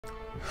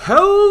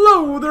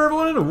Hello there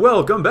everyone and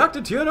welcome back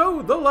to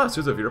TNO, the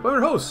Lasters of Europe. I'm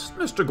your host,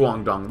 Mr.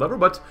 Guangdong Lover,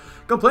 but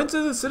complaints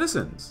of the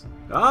citizens.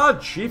 Ah,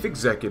 Chief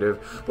Executive,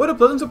 what a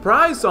pleasant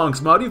surprise, Song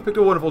Smut. You've picked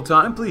a wonderful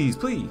time. Please,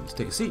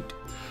 take a seat.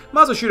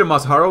 Matsushita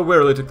Masaharu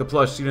wearily took the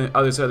plush seat on the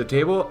other side of the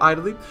table,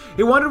 idly.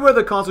 He wondered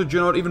whether the Consul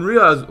General even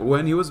realized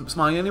when he was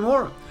smiling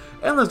anymore.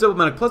 Endless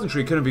diplomatic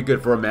pleasantry couldn't be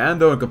good for a man,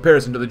 though in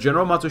comparison to the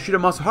General, Matsushita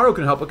Masaharu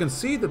can help but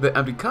concede that the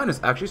empty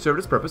kindness actually served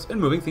its purpose in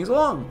moving things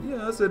along.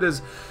 Yes, it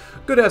is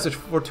good to have such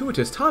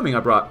fortuitous timing I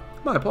brought.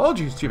 My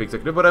apologies, Chief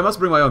Executive, but I must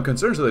bring my own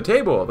concerns to the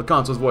table. The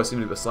Consul's voice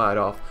seemed to slide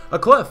off a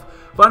cliff,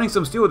 finding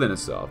some steel within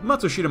itself.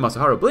 Matsushita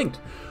Masaharu blinked.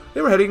 They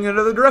were heading in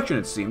another direction,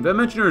 it seemed. I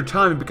mentioned your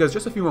timing because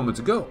just a few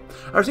moments ago,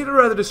 I received a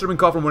rather disturbing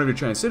call from one of your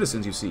Chinese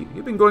citizens, you see.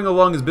 He'd been going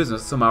along his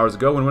business some hours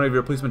ago when one of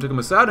your policemen took him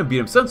aside and beat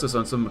him senseless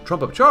on some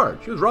trump-up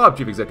charge. He was robbed,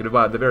 Chief Executive,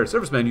 by the very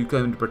serviceman you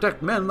claim to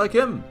protect men like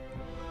him.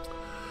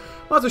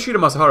 Matsushita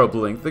Masaharu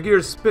blinked, the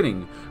gears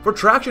spinning. For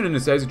traction in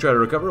his head as he tried to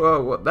recover.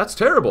 Well, that's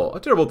terrible. A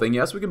terrible thing,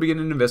 yes. We can begin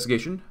an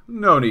investigation.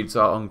 No need,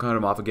 Song cut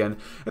him off again.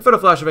 It felt a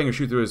flash of anger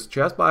shoot through his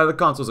chest. By the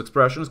Consul's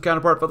expression, his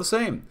counterpart felt the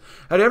same.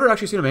 Had he ever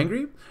actually seen him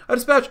angry? I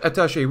dispatched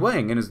Attaché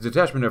Wang and his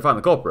detachment to find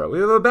the culprit. We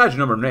have a badge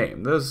number and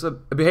name. This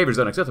behavior is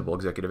unacceptable,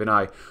 Executive, and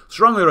I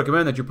strongly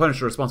recommend that you punish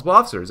the responsible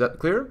officer. Is that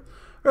clear?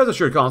 Rest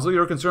assured, Consul,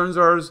 your concerns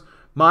are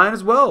mine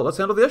as well. Let's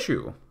handle the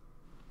issue.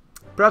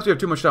 Perhaps you have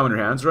too much time on your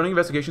hands. Running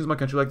investigations in my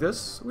country like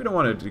this, we don't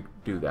want to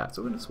do that.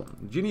 So in this one,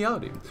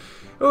 geniality.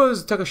 It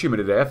was Takashima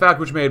today, a fact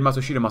which made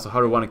Matsushita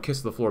Masaharu want to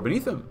kiss the floor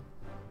beneath him.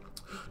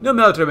 No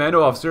military man,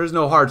 no officers,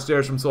 no hard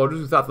stares from soldiers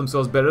who thought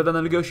themselves better than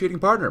the negotiating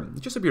partner.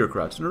 Just a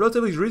bureaucrat, and a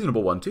relatively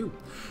reasonable one, too.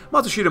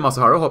 Matsushita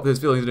Masaharu hoped his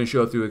feelings didn't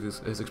show through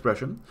his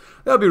expression.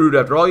 That would be rude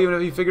after all, even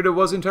if he figured it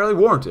was entirely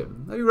warranted.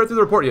 Have you read through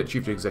the report yet,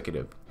 Chief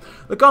Executive?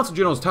 The Consul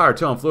General's tired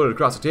tone floated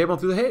across the table and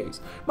through the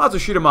haze.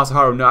 Matsushita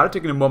Masaharu nodded,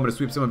 taking a moment to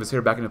sweep some of his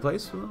hair back into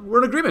place.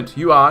 We're in agreement.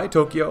 You, I,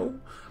 Tokyo.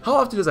 How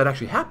often does that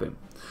actually happen?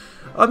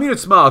 A muted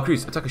smile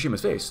creased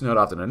Takashima's face. Not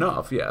often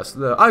enough, yes.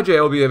 The IJ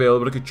will be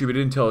available to contribute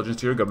intelligence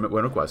to your government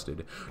when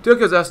requested.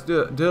 Tokyo has asked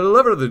to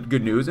deliver the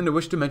good news and to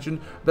wish to mention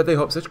that they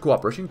hope such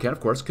cooperation can, of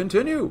course,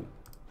 continue.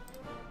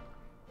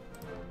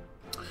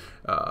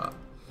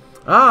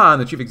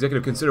 And the Chief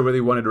Executive considered whether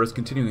he wanted to risk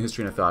continuing the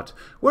history in a thought.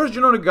 Where's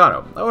General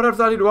Nagano? I would have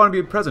thought he'd want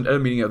to be present at a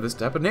meeting of this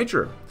type of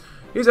nature.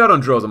 He's out on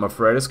drills, I'm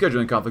afraid. A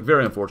scheduling conflict,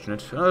 very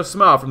unfortunate. A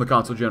smile from the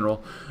Consul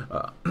General.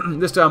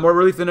 This time more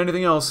relief than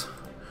anything else.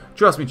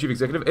 Trust me, Chief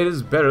Executive, it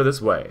is better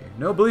this way.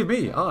 No, believe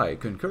me, I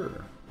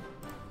concur.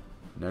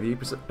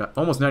 98%,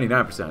 almost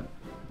 99%.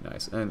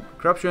 Nice. And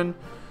corruption,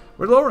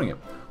 we're lowering it.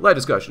 Light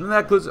discussion, and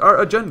that concludes our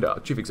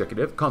agenda. Chief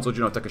Executive, Consul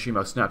General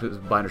Takashima snapped his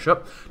binder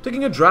shut,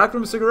 taking a drag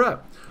from a cigarette.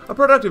 A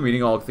productive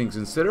meeting, all things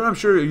considered. I'm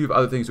sure you have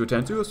other things to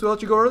attend to, so I'll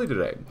let you go early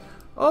today.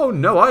 Oh,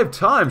 no, I have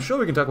time. Sure,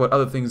 we can talk about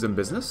other things than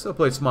business. A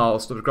polite smile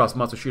slipped across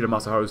Matsushita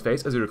Masaharu's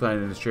face as he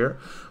reclined in his chair,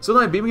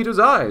 sunlight beaming into his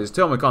eyes.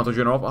 Tell me, Consul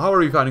General, how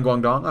are you finding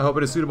Guangdong? I hope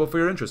it is suitable for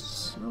your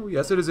interests. Oh,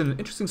 yes, it is an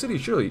interesting city,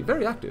 surely.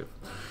 Very active.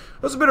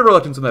 There's a bit of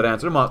reluctance in that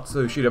answer,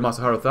 Matsushita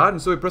Masaharu thought,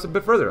 and so he pressed a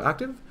bit further.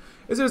 Active?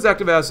 Is it as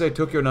active as, say,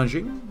 Tokyo or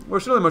Nanjing?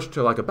 There's certainly much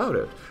to like about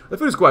it. The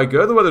food is quite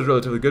good, the weather's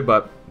relatively good,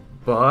 but...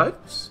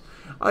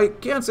 I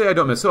can't say I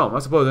don't miss home. I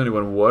suppose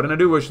anyone would, and I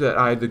do wish that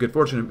I had the good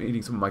fortune of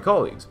meeting some of my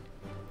colleagues.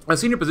 A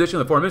senior position in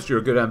the foreign ministry or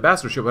a good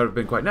ambassadorship would have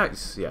been quite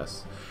nice,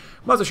 yes.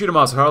 Matsushita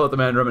Masaharu let the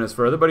man reminisce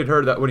further, but he'd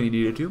heard that when he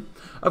needed to.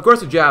 Of course,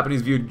 the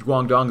Japanese viewed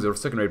Guangdong as a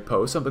second-rate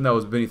post, something that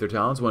was beneath their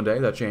talents. One day,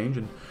 that changed,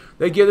 and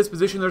they gave this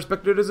position the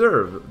respect they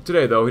deserve.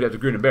 Today, though, he'd have to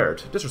grin and bear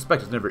it.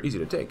 Disrespect is never easy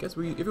to take. If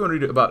you want to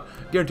read about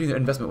guaranteeing their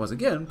investment once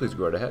again, please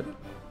go right ahead.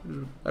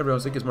 Everyone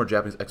thinks more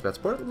Japanese expat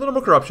support. A little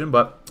more corruption,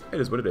 but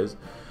it is what it is.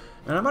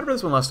 And I might have read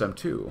this one last time,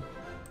 too.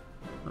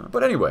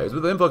 But anyways,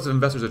 with the influx of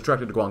investors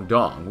attracted to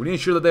Guangdong, we need to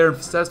ensure that they are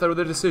satisfied with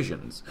their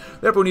decisions.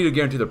 Therefore, we need to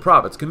guarantee their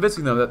profits,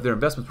 convincing them that their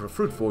investments were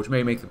fruitful, which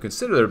may make them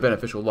consider their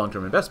beneficial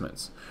long-term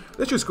investments.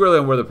 This should squarely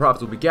on where the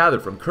profits will be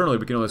gathered from. Currently,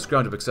 we can only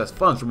scrounge up excess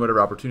funds from whatever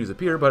opportunities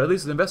appear, but at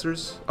least the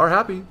investors are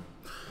happy.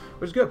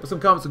 Which is good. But some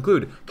comments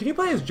include, can you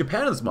play as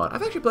Japan in this mod?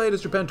 I've actually played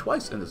as Japan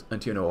twice in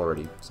TNO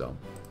already, so.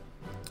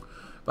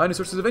 Finding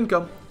sources of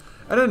income.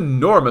 An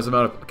enormous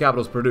amount of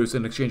capital is produced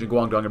in exchange in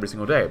Guangdong every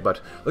single day, but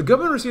the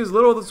government receives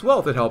little of this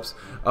wealth it helps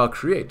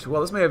create.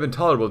 While this may have been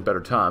tolerable in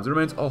better times, it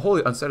remains a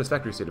wholly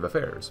unsatisfactory state of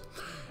affairs.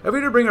 If we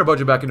were to bring our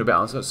budget back into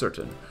balance, that's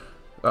certain.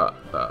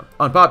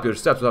 Unpopular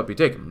steps will have to be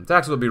taken.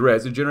 Taxes will be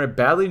raised to generate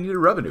badly needed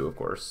revenue, of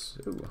course.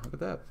 Ooh, look at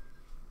that.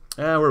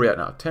 And where are we at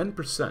now?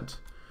 10%.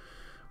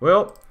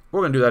 Well,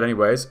 we're going to do that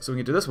anyways, so we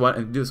can do this one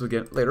and do this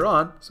again later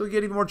on, so we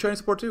get even more Chinese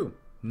support too.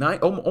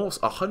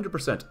 Almost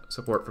 100%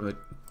 support from the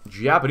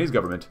Japanese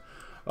government.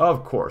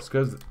 Of course,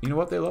 because you know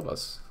what? They love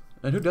us.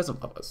 And who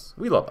doesn't love us?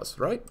 We love us,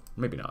 right?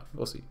 Maybe not.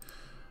 We'll see.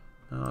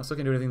 Still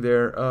can't do anything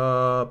there.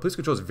 Police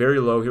control is very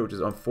low here, which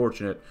is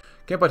unfortunate.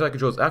 Camp by tie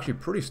control is actually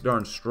pretty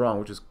darn strong,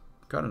 which is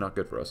kind of not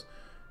good for us.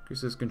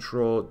 Increases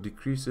control,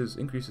 decreases,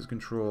 increases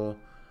control.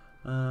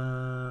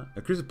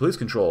 Increases police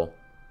control.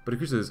 but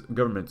increases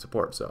government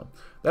support. So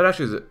that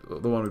actually is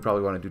the one we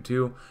probably want to do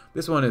too.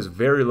 This one is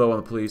very low on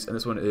the police, and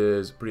this one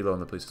is pretty low on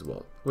the police as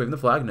well. Waving the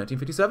flag in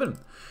 1957.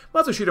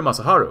 Matsushita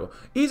Masaharu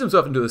eased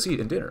himself into a seat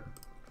at the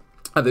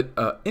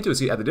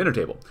dinner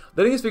table,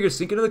 letting his figure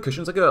sink into the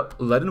cushions like a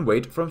leaden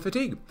weight from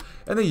fatigue.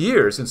 In the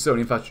years since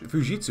Sony and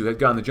Fujitsu had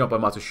gotten the jump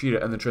on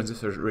Matsushita and the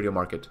transistor radio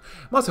market,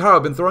 Masaharu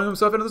had been throwing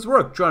himself into this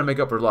work, trying to make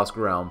up for lost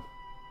ground.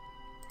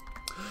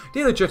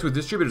 Daily checks with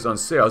distributors on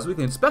sales,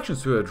 weekly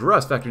inspections to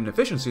address factory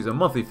inefficiencies, and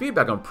monthly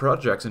feedback on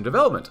projects in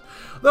development.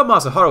 Though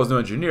Masaharu was no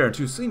engineer and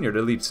too senior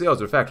to lead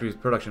sales or factory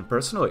production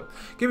personally,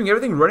 keeping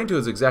everything running to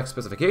his exact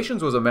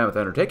specifications was a mammoth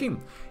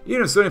undertaking.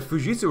 Even Sony and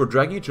Fujitsu were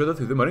dragging each other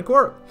through the mud and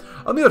core.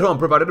 A meal at home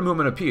provided a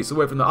movement of peace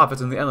away from the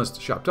office and the endless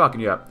shop talk,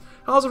 and yet,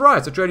 how's the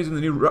rice? I tried using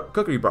the new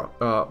cookie brought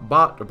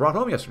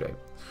home yesterday.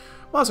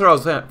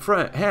 Masaharu's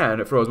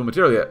hand froze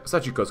momentarily at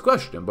Sachiko's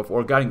question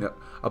before guiding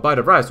a bite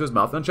of rice to his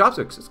mouth on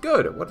chopsticks. It's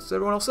good. What's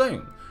everyone else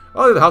saying?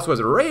 Oh, the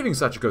housewives are raving,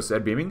 Sachiko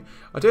said, beaming.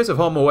 A taste of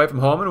home away from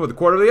home and with a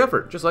quarter of the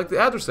effort, just like the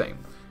ads were saying.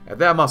 At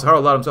that, Masaharu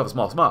allowed himself a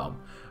small smile.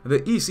 The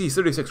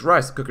EC36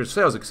 rice cooker's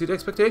sales exceeded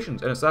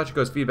expectations, and if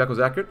Sachiko's feedback was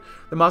accurate,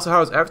 then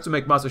Masaharu's efforts to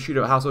make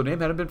Matsushita a household name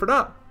hadn't been for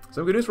naught.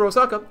 Some good news for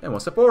Osaka, and one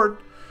step forward.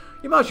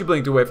 Yamachi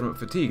blinked away from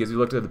fatigue as he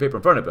looked at the paper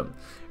in front of him.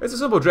 It's a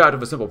simple draft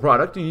of a simple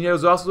product, and he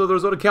knows also the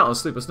result of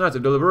countless sleepless nights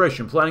of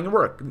deliberation, planning, and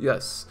work.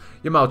 Yes,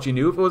 Yamachi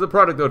knew if it was a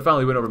product that would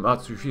finally win over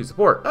Matsushita's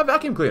support, a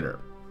vacuum cleaner.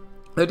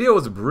 The deal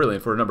was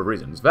brilliant for a number of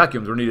reasons.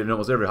 Vacuums were needed in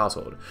almost every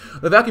household.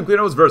 The vacuum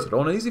cleaner was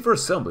versatile and easy for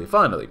assembly,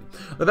 finally.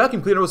 The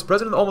vacuum cleaner was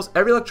present in almost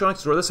every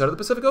electronics store this side of the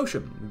Pacific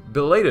Ocean.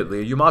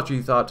 Belatedly,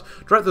 Yamachi thought to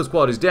write those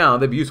qualities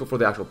down, they'd be useful for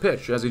the actual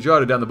pitch, as he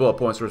jotted down the bullet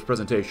points for his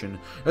presentation,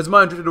 his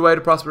mind drifted away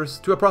to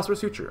a prosperous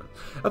future.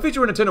 A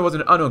future where Nintendo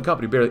wasn't an unknown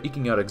company barely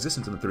eking out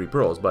existence in the Three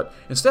Pearls, but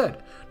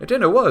instead,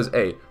 Nintendo was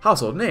a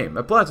household name.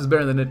 Appliances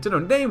bearing the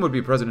Nintendo name would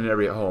be present in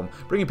every home,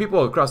 bringing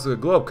people across the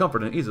globe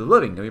comfort and ease of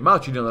living.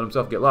 Yamachi didn't let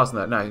himself get lost in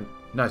that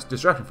nice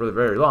distraction for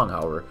very long,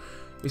 however.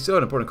 He still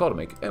had an important call to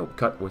make, and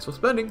cut wasteful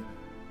spending.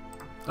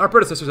 Our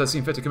predecessors had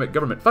seen fit to commit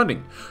government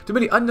funding to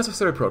many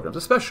unnecessary programs,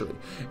 especially,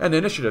 and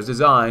initiatives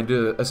designed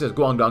to assist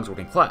Guangdong's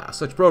working class.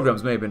 Such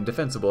programs may have been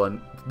defensible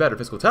in better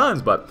fiscal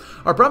times, but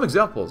are prime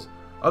examples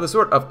of the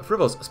sort of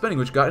frivolous spending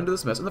which got into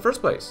this mess in the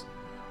first place.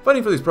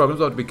 Funding for these programs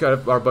will have to be cut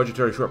if our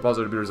budgetary shortfalls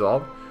are to be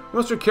resolved. We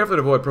must tread carefully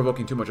to avoid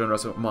provoking too much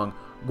unrest among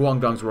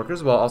Guangdong's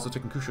workers, while also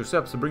taking crucial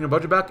steps to bring the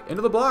budget back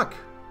into the black.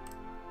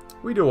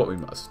 We do what we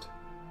must.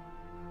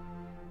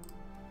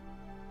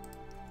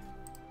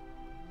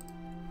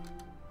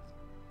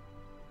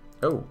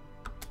 Oh.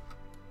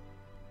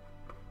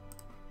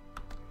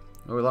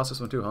 Oh, we lost this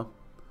one too, huh?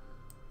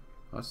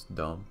 That's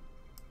dumb.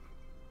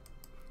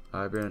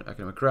 Iberian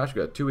Economic Crash.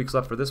 We got 2 weeks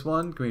left for this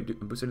one. Can we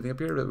boost anything up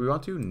here that we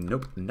want to?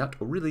 Nope, not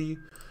really.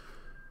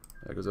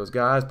 There goes those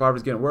guys.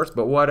 Poverty's getting worse,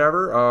 but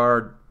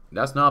whatever.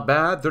 That's not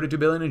bad. 32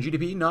 billion in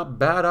GDP, not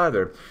bad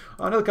either.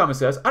 Another comment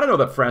says, I don't know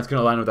that France can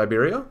align with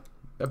Iberia.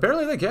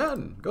 Apparently they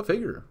can. Go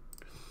figure.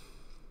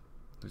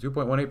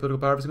 2.18 political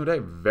power every single day.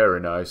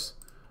 Very nice.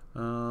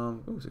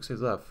 Ooh, 6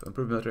 days left.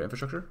 Improved military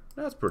infrastructure.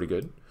 That's pretty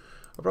good.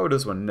 I'll probably do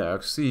this one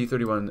next.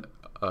 C31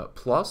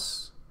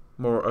 plus.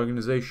 More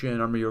organization,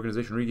 army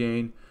organization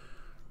regain.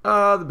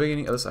 The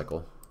beginning of the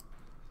cycle.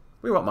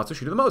 We want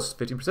Matsushita the most.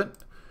 15%.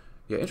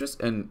 Yeah, interest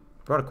and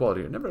product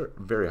quality are never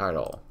very high at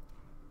all.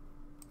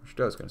 Which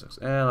does kind of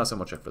suck. And last time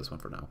we'll check for this one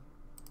for now.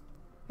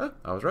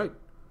 I was right.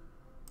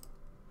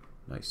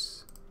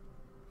 Nice.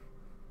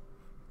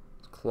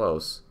 It's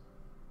close.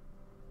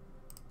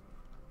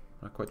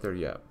 Not quite there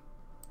yet.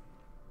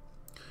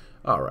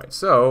 Alright,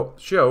 so,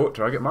 show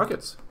target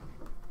markets.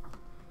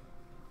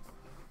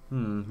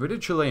 We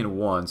did Chilean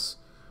once.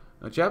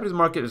 The Japanese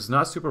market is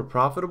not super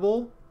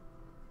profitable.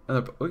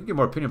 And we can get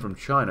more opinion from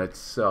China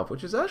itself,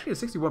 which is actually at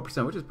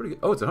 61%, which is pretty good.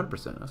 Oh, it's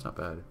 100%. That's not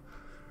bad.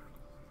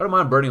 I don't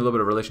mind burning a little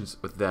bit of relations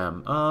with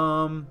them.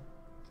 I want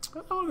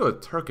to go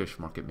with Turkish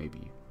market,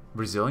 maybe.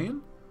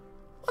 Brazilian?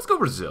 Let's go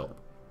Brazil.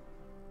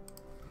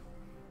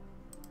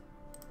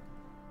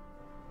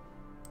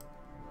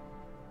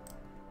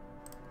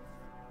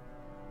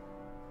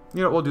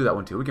 You know, we'll do that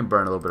one too. We can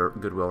burn a little bit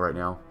of goodwill right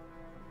now.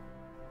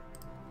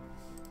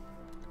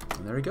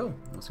 And there we go.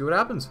 We'll see what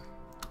happens.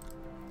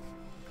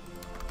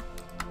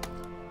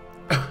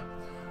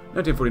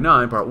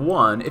 1949, Part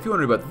 1. If you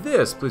want to read about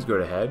this, please go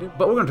ahead.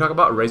 But we're going to talk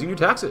about raising new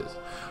taxes.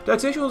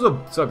 Taxation was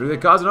a subject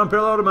that caused an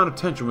unparalleled amount of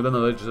tension within the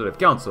Legislative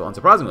Council.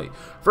 Unsurprisingly,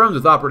 firms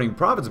with operating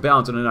profits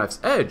balanced on a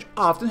knife's edge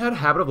often had a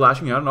habit of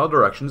lashing out in all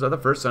directions at the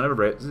first sign of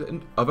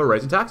a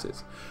raise in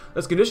taxes.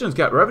 These conditions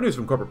kept revenues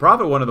from corporate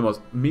profit one of the most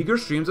meager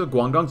streams of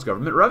Guangdong's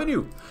government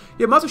revenue.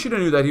 Yet Matsushita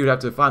knew that he would have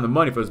to find the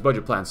money for his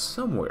budget plan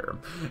somewhere.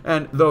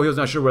 And though he was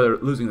not sure whether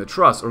losing the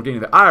trust or gaining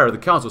the ire of the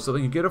council was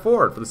something he could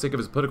afford for the sake of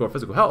his political or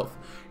physical health,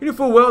 he knew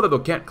full well that the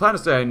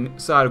clandestine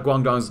side of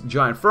Guangdong's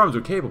giant firms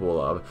were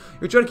capable of. He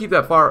would try to keep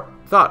that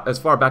thought as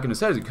far back in his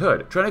head as he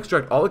could, trying to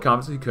extract all the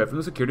confidence he could from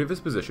the security of his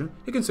position.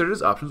 He considered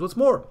his options once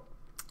more.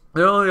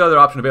 The only other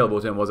option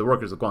available to him was the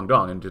workers of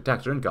Guangdong and to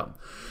tax their income.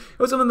 It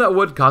was something that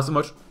would cost him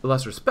much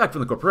less respect from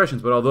the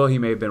corporations, but although he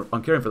may have been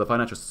uncaring for the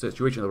financial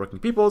situation of the working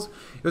peoples,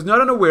 he was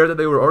not unaware that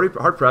they were already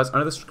hard-pressed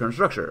under the current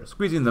structure.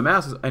 Squeezing the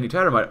masses any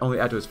tighter might only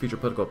add to his future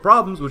political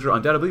problems, which are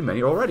undoubtedly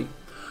many already.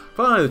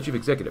 Finally, the chief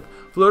executive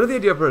floated the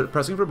idea of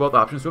pressing for both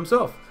options to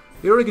himself.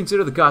 He already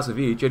considered the cost of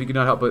each, yet he could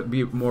not help but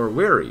be more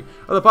wary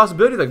of the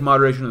possibility that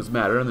moderation in this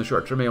matter in the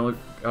short term may only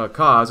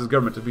cause his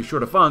government to be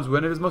short of funds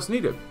when it is most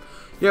needed.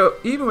 Yet,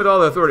 even with all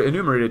the authority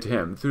enumerated to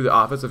him through the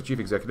office of chief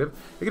executive,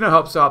 he could not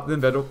help stop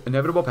the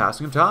inevitable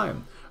passing of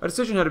time. A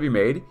decision had to be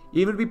made.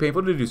 Even if it would be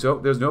painful to do so,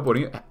 there was no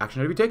avoiding action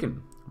had to be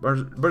taken.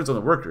 Burdens on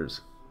the workers.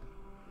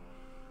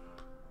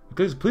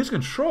 Because police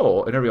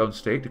control in every own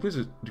state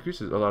decreases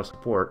a lot of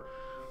support.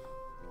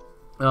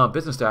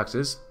 Business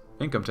taxes,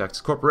 income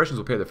taxes, corporations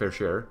will pay their fair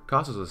share.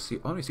 Costs us a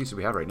seat. How many seats do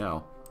we have right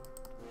now?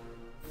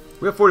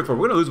 We have 44.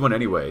 We're going to lose one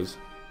anyways.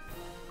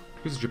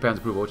 Decreases Japan's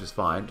approval, which is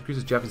fine.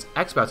 Decreases Japanese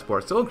expat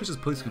support. Still increases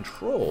police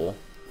control.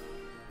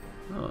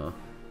 Huh.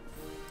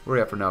 Where are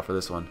we at for now for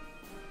this one?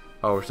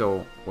 Oh, we're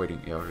still waiting.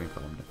 Yeah, we're waiting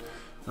for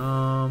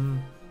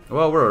them.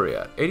 Well, where are we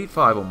at?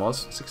 85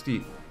 almost.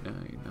 60.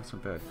 That's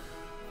not bad.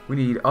 We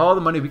need all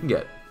the money we can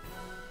get.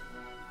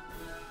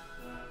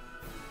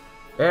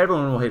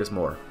 Everyone will hate us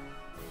more.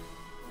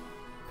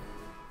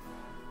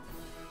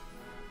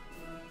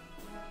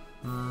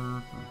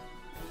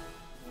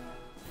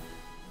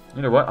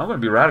 You know what? I'm going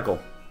to be radical.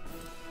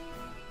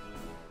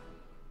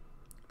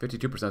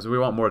 52%, so we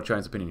want more of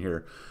China's opinion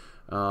here.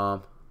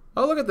 Oh,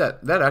 look at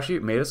that. That actually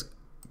made us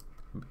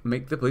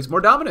make the police more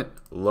dominant.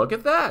 Look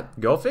at that.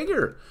 Go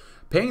figure.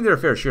 Paying their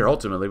fair share,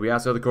 ultimately, we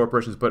asked other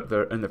corporations to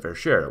put in their fair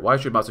share. Why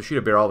should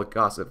Matsushita bear all the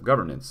costs of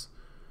governance?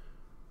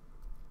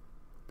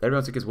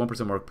 Everyone gets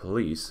 1% more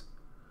police.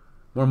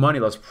 More money,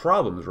 less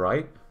problems,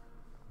 right?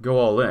 Go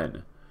all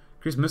in.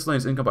 Increase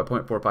miscellaneous income by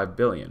 0.45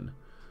 billion.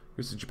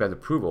 Increase Japan's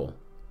approval.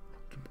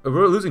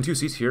 We're losing 2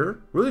 seats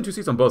here. We're losing 2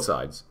 seats on both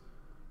sides.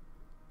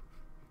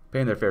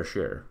 Paying their fair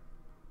share.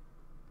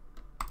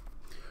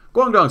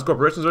 Guangdong's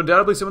corporations are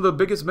undoubtedly some of the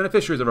biggest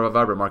beneficiaries of our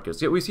vibrant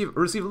markets, yet we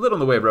receive little in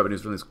the way of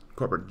revenues from these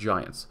corporate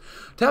giants.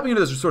 Tapping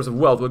into this source of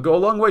wealth will go a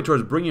long way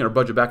towards bringing our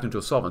budget back into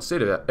a solvent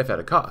state if at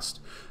a cost.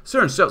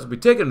 Certain steps will be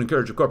taken to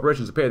encourage the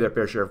corporations to pay their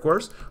fair share, of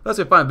course, lest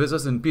they find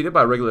business impeded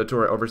by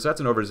regulatory oversights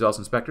and overzealous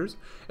inspectors.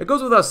 It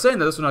goes without saying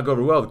that this will not go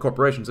over well with the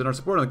corporations, and our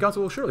support on the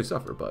council will surely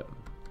suffer, but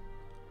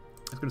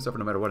it's going to suffer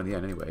no matter what in the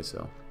end anyway,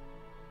 so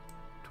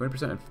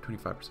 20% and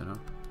 25%, huh?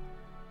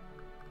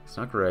 It's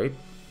not great.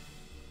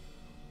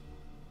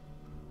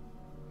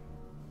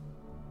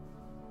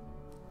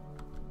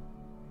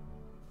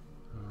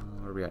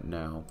 Where are we at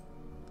now?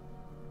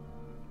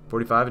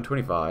 45 and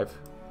 25.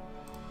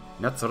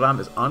 Natsuram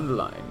is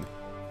online.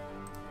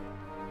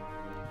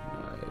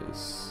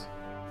 Nice.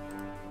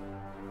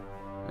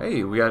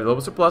 Hey, we got a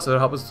little surplus. That'll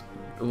help us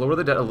lower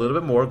the debt a little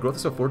bit more. Growth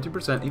is still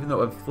 14%, even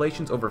though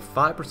inflation's over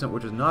 5%,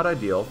 which is not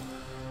ideal.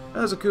 And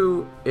there's a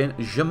coup in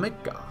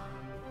Jamaica.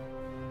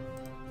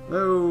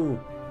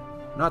 No,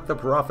 not the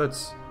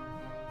profits.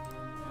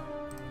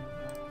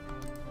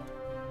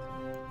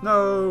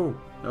 No,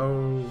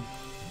 no.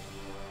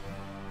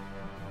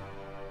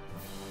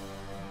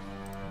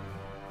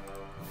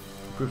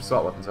 Improved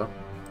assault weapons, huh?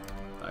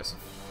 Nice.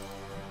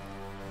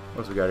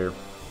 What else we got here?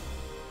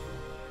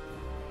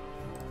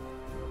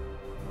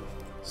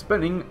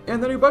 Spending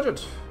in the new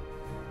budget.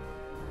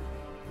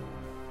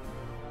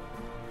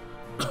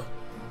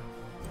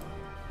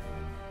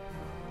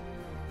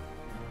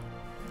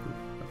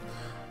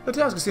 The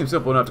task seemed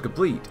simple enough to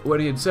complete when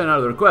he had sent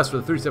out the request for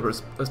the 3 separate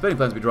spending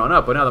plans to be drawn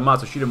up, but now that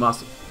Matsushita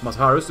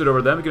Masaharu stood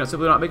over them, he could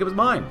simply not make up his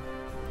mind.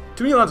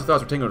 Too many lines of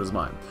thoughts were tangled in his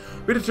mind.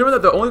 We determined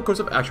that the only course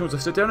of action was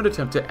to sit down and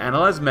attempt to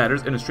analyze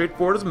matters in as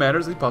straightforward as manner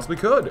as he possibly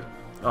could.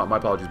 Oh, my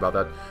apologies about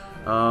that.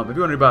 If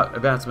you're wondering about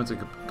advancements in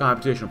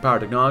computational power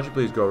technology,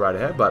 please go right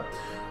ahead. But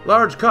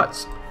large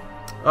cuts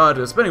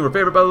to spending were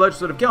favored by the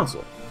Legislative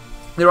Council.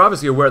 They were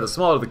obviously aware that the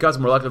smaller the cuts,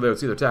 the more likely they would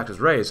see their taxes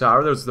raised.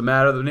 However, there was the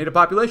matter of the native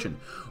population,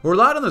 who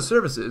relied on the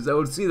services that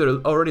would see their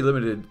already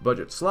limited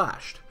budget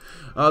slashed.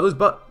 Those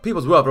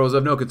people's welfare was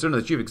of no concern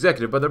to the chief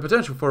executive, but their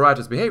potential for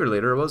riotous behavior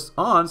later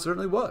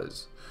certainly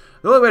was.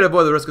 The only way to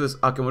avoid the risk of this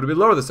outcome would be to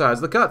lower the size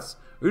of the cuts,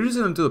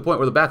 reducing them to the point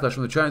where the backlash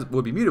from the Chinese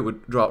would be muted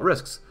would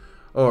risk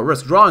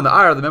drawing the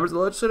ire of the members of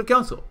the Legislative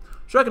Council.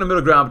 Striking a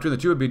middle ground between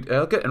the two would be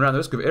delicate and ran the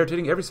risk of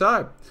irritating every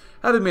side.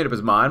 Having made up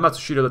his mind,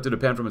 Matsushita lifted a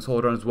pen from his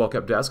holder on his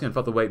well-kept desk and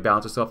felt the weight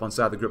balance itself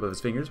inside the grip of his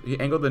fingers. He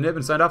angled the nib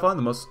and signed off on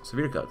the most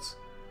severe cuts.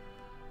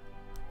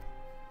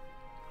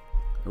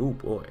 Oh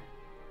boy.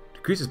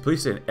 Decreases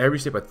police state in every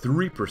state by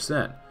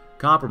 3%.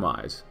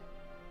 Compromise.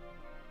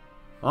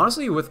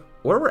 Honestly, with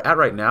where we're at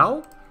right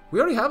now, we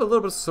already have a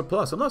little bit of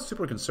surplus. I'm not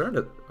super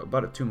concerned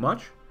about it too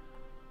much.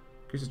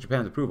 Decreases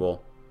Japan's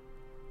approval.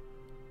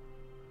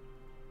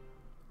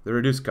 The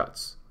reduced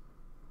cuts.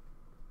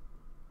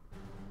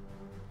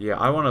 Yeah,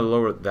 I want to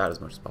lower that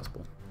as much as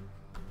possible.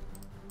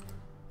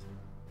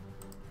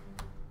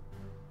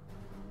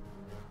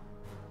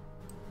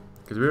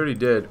 Because we already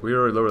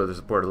lowered the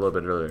support a little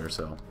bit earlier,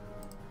 so.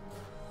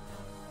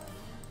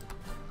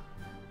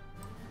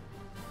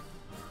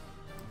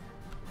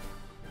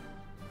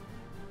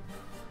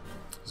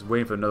 Just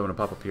waiting for another one to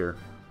pop up here.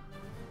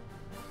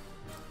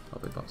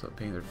 Hopefully it pops up,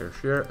 paying their fair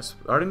share.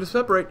 Starting to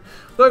separate.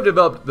 Though we've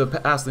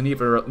developed past the need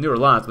for new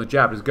reliance on the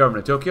Japanese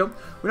government in Tokyo,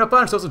 we now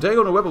find ourselves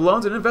entangled in a web of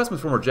loans and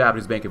investments from our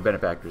Japanese bank and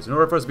benefactors. In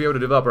order for us to be able to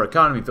develop our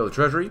economy and fill the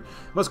treasury, we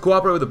must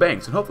cooperate with the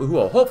banks, and who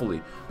will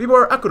hopefully be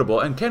more equitable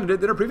and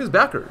candid than our previous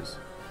backers.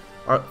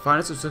 Our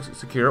finances are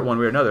secure one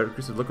way or another,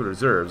 increase of liquid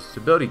reserves,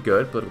 stability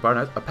good, political power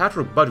nice. A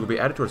patchwork budget will be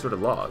added to our sort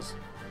of laws.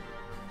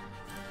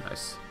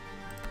 Nice.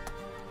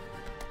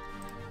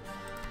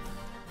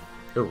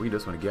 Oh, we can do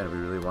this one again if we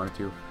really wanted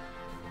to.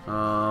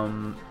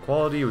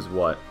 Quality was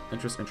what?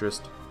 Interest.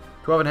 12.5,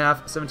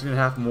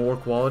 17.5 more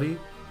quality.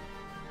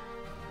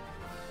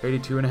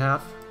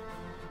 82.5.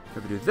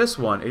 If we do this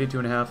one,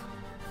 82.5.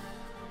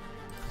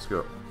 Let's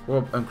go.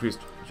 We'll increase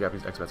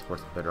Japanese expat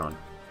supports later on.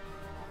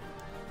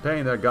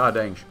 Paying their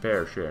goddamn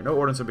fair share. No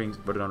ordinance are being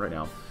voted on right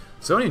now.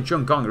 Sony and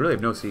Chung Kong really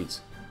have no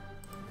seats.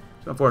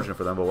 It's unfortunate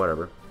for them, but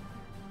whatever.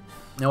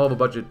 Now we'll have a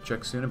budget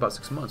check soon, about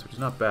 6 months, which is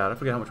not bad. I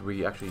forget how much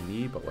we actually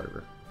need, but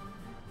whatever.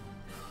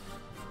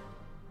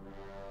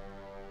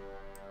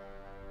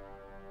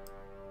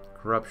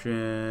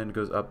 Corruption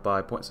goes up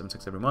by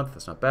 0.76 every month.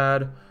 That's not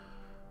bad.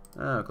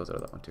 I'll close out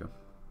of that one too.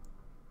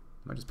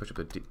 Might just push up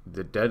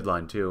the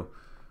deadline too.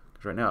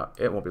 Because right now,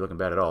 it won't be looking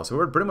bad at all. So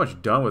we're pretty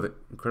much done with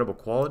incredible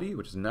quality,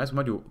 which is nice. We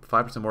might do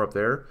 5% more up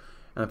there.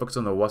 And then focus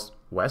on the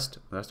west.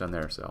 That's down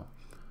there, so.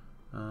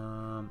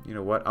 You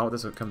know what? I want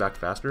this to come back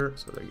faster.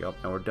 So there you go.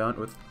 And we're done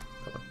with...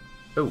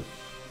 Oh.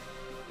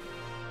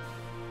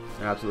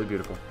 Absolutely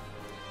beautiful.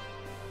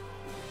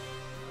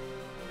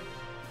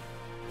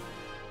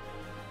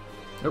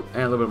 Oh,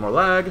 and a little bit more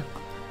lag.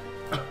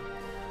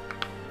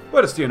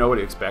 What is TNO? What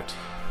do you expect?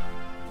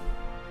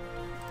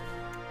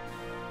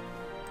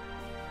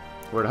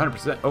 We're at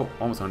 100%. Oh,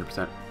 almost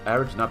 100%.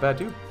 Average is not bad,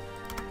 too.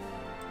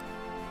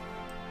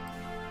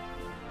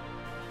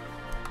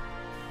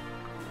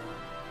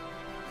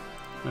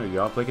 There you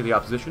go. Placate the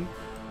opposition.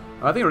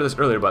 I think I read this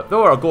earlier, but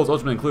though our goals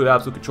ultimately include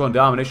absolute control and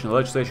domination of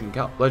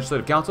the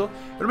Legislative Council,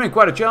 it remains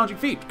quite a challenging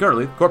feat.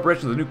 Currently, the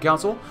corporations of the new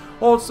council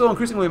hold still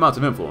increasingly amounts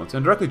of influence,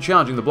 and directly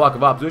challenging the bloc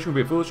of opposition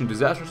would be a foolish and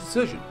disastrous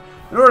decision.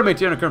 In order to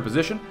maintain our current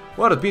position,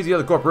 we'll have to appease the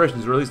other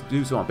corporations, or at least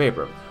do so on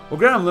paper. We'll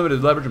grant them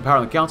limited leverage and power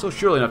in the council,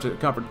 surely enough to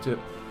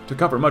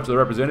comfort much of the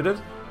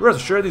representatives. Rest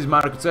assured, these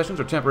minor concessions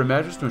are temporary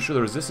measures to ensure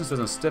the resistance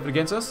doesn't stiffen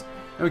against us,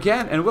 and we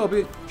can and will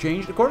be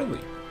changed accordingly.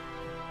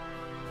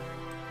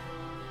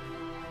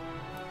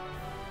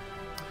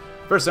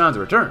 First signs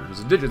of return.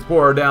 As the digits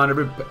pour down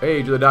every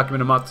page of the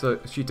document on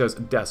Matsushita's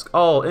desk,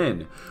 all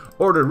in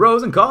ordered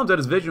rows and columns that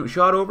his vision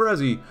shot over as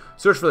he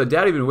searched for the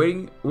data he'd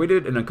been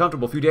waited an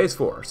uncomfortable few days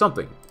for.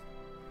 Something.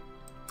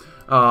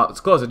 It's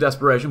close to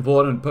desperation,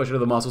 pulling and pushing of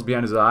the muscles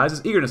behind his eyes.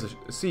 His eagerness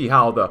to see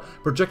how the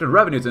projected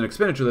revenues and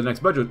expenditure of the next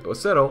budget was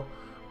settled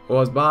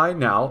was by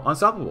now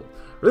unstoppable.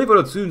 Relief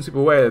would soon sweep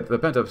away the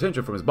pent-up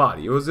tension from his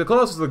body. It was the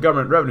closest the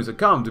government revenues had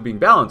come to being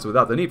balanced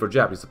without the need for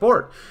Japanese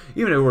support.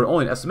 Even if it were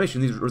only an estimation,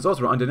 these results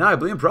were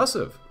undeniably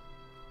impressive.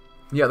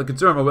 Yet the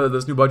concern of whether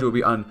this new budget would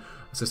be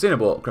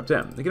unsustainable crept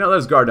in. He cannot let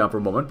his guard down for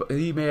a moment, but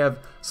he may have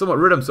somewhat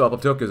rid himself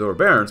of Tokyo's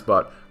overbearance,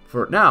 but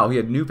for now he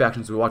had new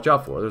factions to watch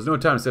out for. There was no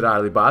time to sit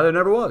idly by, there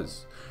never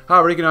was.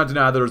 However, he cannot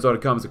deny that the result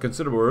had come as a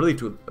considerable relief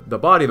to the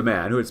body of a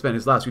man who had spent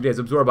his last few days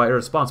absorbed by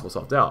irresponsible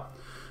self-doubt.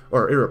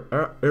 Or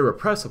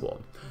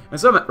irrepressible. In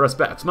some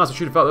respects,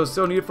 Matsushita felt it was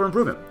still needed for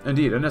improvement.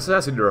 Indeed, a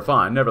necessity to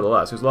refine.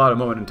 Nevertheless, he was allowed a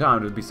moment in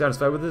time to be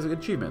satisfied with his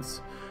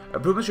achievements.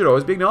 Improvement should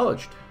always be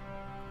acknowledged.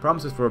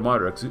 Promises for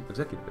moderate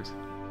executives.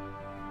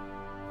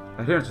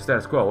 Adherence to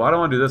status quo. Well, I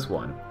don't want to do this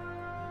one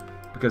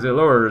because it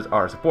lowers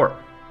our support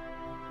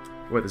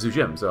with the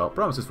Sujim. So,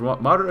 promises for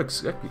moderate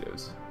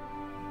executives.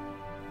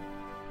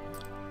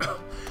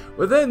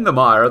 Within the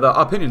mire, the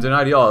opinions and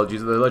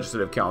ideologies of the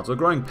Legislative Council, a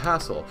growing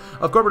passel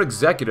of corporate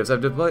executives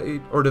have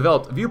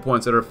developed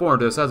viewpoints that are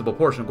foreign to a sizable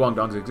portion of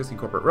Guangdong's existing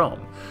corporate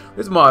realm.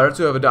 These moderates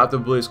who have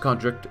adopted beliefs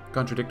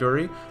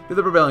contradictory to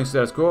the prevailing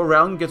status quo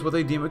around gets what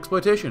they deem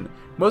exploitation,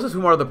 most of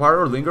whom are the part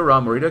or linger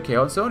around Morita,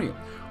 Kao, and Sony.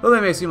 Though they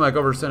may seem like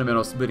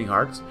over-sentimental bleeding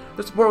hearts,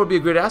 their support would be a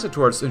great asset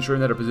towards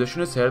ensuring that their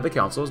position as head of the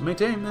council is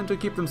maintained and to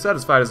keep them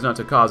satisfied as not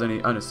to cause any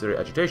unnecessary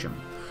agitation.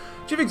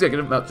 Chief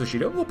Executive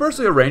Matsushita will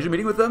personally arrange a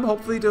meeting with them,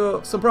 hopefully to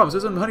some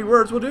promises and honey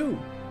words will do.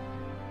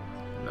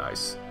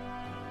 Nice.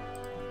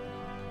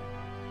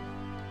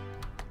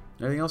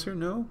 Anything else here?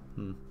 No?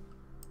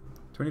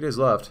 20 days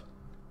left.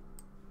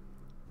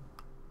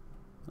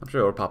 I'm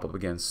sure it'll pop up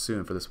again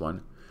soon for this one.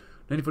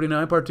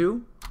 1949 part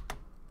 2?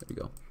 There you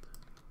go.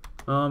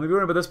 If you're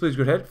wondering about this, please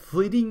go ahead.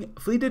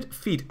 Fleeted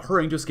feet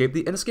hurrying to escape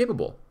the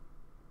inescapable.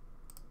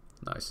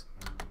 Nice.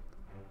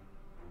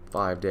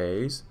 5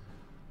 days.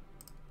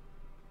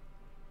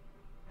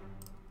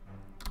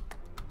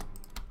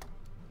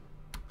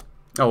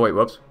 Oh, wait,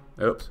 whoops.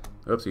 Oops.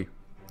 Oopsie.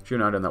 Should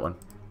not have done that one.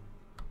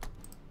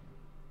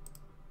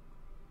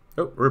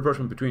 Oh,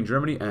 rapprochement between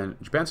Germany and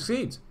Japan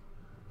succeeds.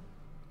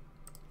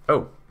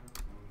 Oh.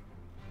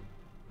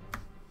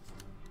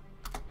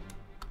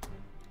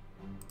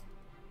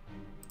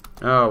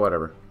 Oh,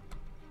 whatever.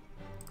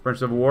 French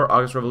Civil War,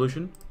 August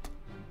Revolution.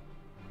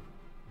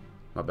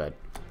 My bad.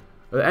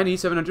 The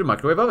NE700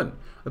 microwave oven.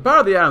 The power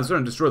of the atom is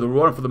starting to destroy the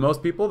world, and for the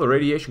most people, the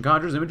radiation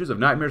conjures images of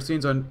nightmare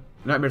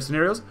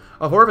scenarios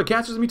of horrific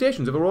cancers and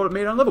mutations of a world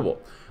made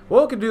unlivable.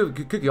 What can do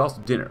cook you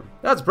also dinner?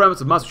 That's the premise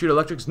of Matsushita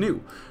Electric's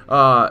new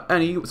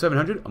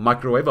NE700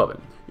 microwave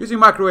oven, using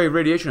microwave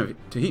radiation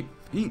to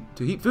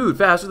heat food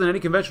faster than any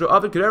conventional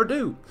oven could ever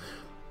do.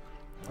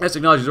 This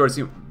technology has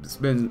already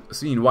been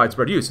seen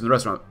widespread use in the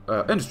restaurant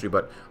industry,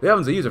 but the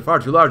ovens they use are far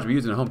too large to be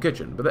used in a home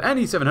kitchen. But the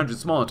NE700 is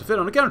small enough to fit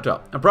on a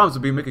countertop, and promises to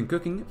be making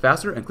cooking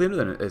faster and cleaner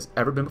than it has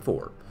ever been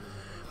before.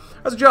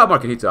 As the job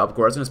market heats up, of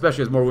course, and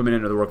especially as more women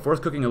enter the workforce,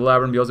 cooking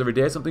elaborate meals every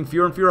day is something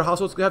fewer and fewer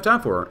households have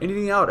time for, and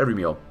eating out every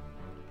meal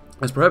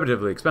is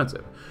prohibitively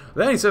expensive.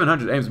 The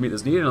NE700 aims to meet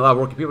this need and allow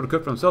working people to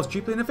cook for themselves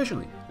cheaply and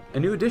efficiently,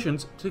 and new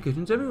additions to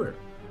kitchens everywhere.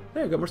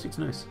 Hey, I got more seats,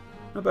 nice.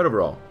 Not bad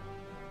overall.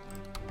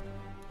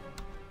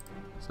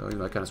 So, I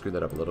kind of screwed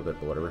that up a little bit,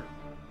 but whatever.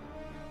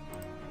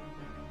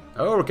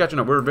 Oh, we're catching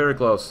up. We're very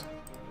close.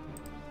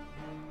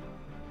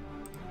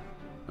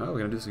 Oh, we're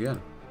going to do this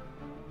again.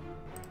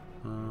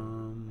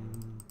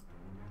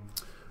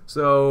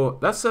 So,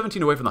 that's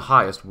 17 away from the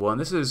highest one.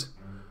 This is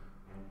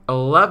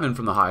 11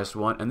 from the highest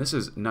one, and this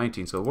is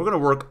 19. So, we're going to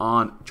work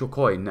on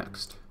Chokoi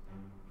next.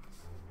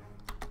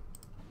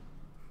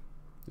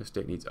 This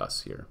state needs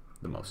us here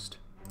the most.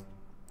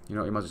 You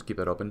know, you might as well just keep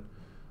that open.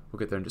 We'll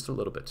get there in just a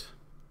little bit.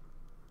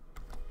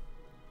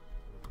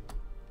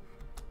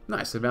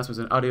 Nice. Advancements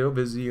in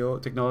audio-visual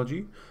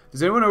technology.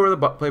 Does anyone know where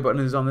the play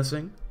button is on this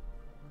thing?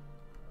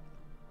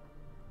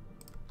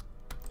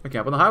 A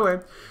camp on the highway.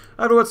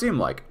 After what seemed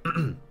like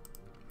an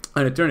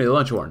eternity, the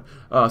lunch horn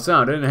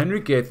sounded, and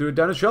Henrique threw it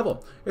down his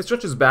shovel. It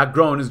stretched his back,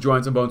 groaned, his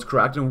joints and bones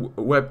cracked, and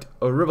wiped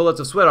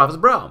rivulets of sweat off his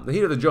brow. The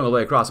heat of the jungle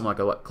lay across him like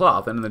a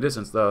cloth, and in the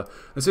distance, the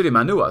city of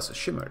Manuas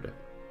shimmered.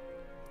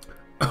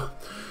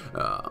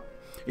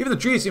 Even the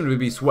trees seemed to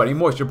be sweating,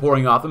 moisture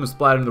pouring off them and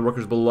splattering the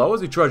workers below. As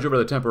he trudged over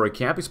the temporary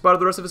camp, he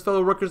spotted the rest of his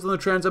fellow workers on the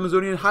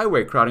Trans-Amazonian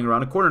highway crowding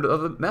around a corner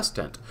of the mess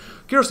tent.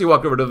 Curiously, he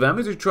walked over to them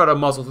as he tried to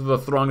muscle through the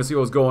throng to see what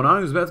was going on.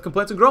 He was met with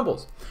complaints and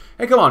grumbles.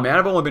 "Hey, come on, man,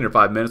 I've only been here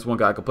 5 minutes," one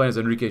guy complained as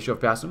Enrique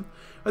shoved past him.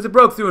 As he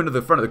broke through into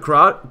the front of the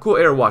crowd, cool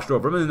air washed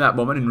over him, and in that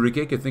moment,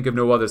 Enrique could think of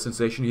no other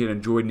sensation he had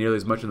enjoyed nearly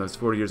as much in those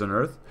 40 years on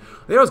Earth.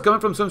 The air was coming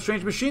from some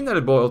strange machine that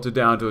had boiled it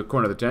down to a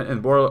corner of the tent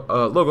and bore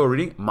a logo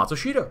reading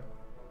Matsushita.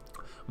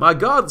 "My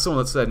God,"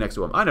 someone said next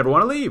to him, "I never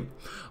want to leave."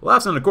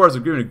 Laughs and a chorus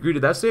of agreement agreed to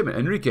that statement.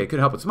 Enrique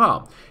couldn't help but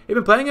smile. He'd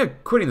been planning on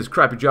quitting this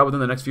crappy job within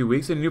the next few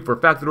weeks, and he knew for a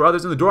fact that there were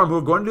others in the dorm who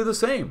were going to do the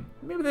same.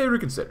 Maybe they'd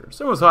reconsider.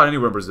 Someone was hot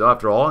anywhere in Brazil,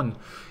 after all, and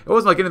it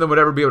wasn't like any of them would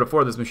ever be able to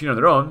afford this machine on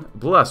their own.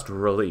 Blessed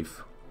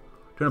relief.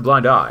 Turn a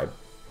blind eye.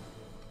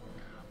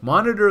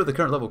 Monitor the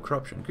current level of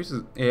corruption.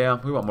 Increases. Yeah,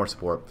 we want more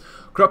support.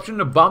 Corruption,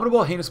 an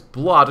abominable, heinous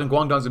blot in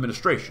Guangdong's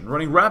administration,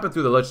 running rampant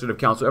through the Legislative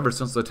Council ever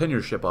since the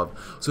tenureship of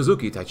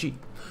Suzuki Taichi.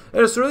 It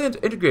has thoroughly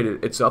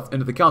integrated itself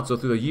into the council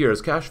through the years,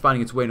 cash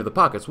finding its way into the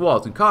pockets,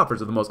 walls, and coffers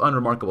of the most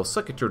unremarkable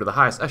secretary to the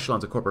highest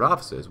echelons of corporate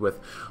offices. With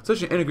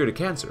such an integrated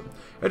cancer,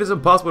 it is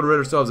impossible to rid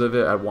ourselves of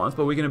it at once,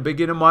 but we can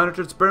begin to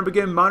monitor its burn and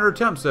begin minor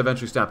attempts to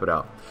eventually stamp it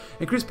out.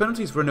 Increased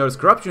penalties for noticed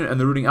corruption and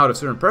the rooting out of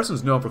certain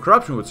persons known for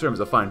corruption would serve as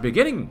a fine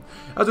beginning,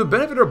 as it would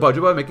benefit our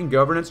budget by making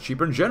governance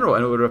cheaper in general,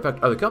 and it would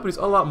affect other companies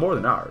a lot more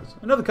than ours.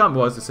 Another comment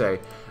was to say,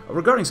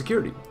 regarding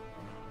security,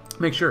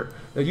 make sure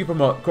that you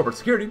promote corporate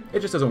security.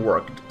 It just doesn't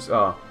work.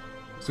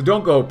 So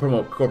don't go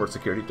promote corporate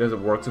security. It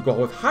doesn't work. So go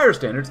with higher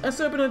standards and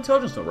set up an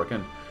intelligence network.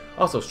 And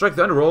also strike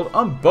the underworld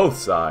on both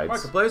sides.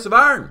 Marketplace of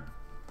iron.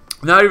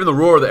 Not even the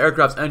roar of the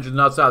aircraft's engines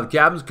outside the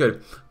cabins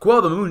could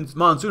quell the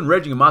monsoon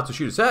raging in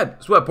Matsushita's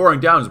head. Sweat pouring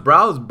down his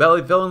brow, his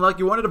belly feeling like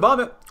he wanted to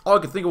vomit. All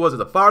he could think of was that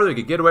the farther he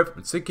could get away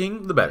from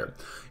sinking, the better.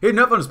 He had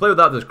enough on his plate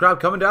without this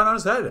crowd coming down on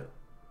his head.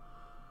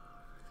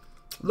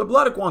 The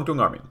blood Guangdong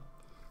army.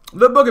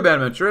 The boogeyman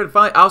Manchuria had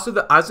finally ousted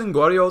the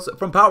Aizengorios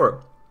from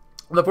power.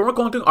 The former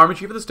Guangdong army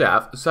chief of the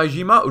staff,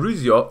 Saejima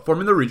Ruzio,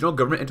 forming the regional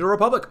government into a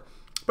republic.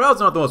 Perhaps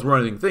not the most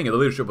worrying thing, and the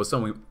leadership was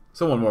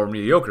someone more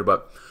mediocre,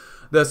 but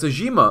the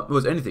Saejima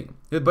was anything.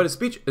 But his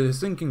speech at his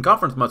thinking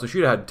conference,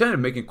 Matsushita had intended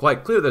making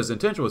quite clear that his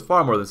intention was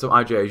far more than some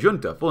IJA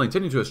junta, fully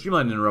intending to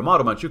streamline and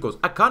remodel Manchukuo's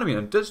economy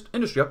and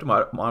industry up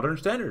to modern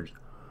standards.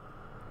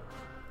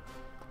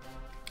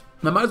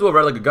 I might as well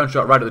ride like a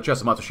gunshot right at the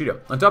chest of Matsushita.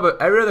 On top of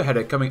every other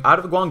headache coming out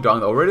of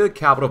Guangdong, already the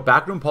capital of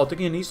backroom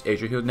politicking in East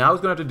Asia, he now is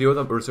going to have to deal with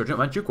a resurgent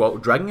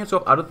Manchukuo, dragging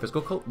himself out of the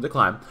fiscal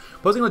decline,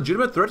 posing a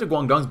legitimate threat to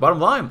Guangdong's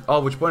bottom line, all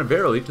of which pointed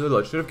verily to the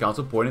Legislative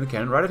Council pointing the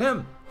cannon right at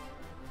him.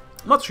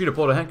 Matsushita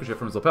pulled a handkerchief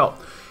from his lapel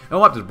and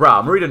wiped his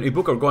brow. Morita and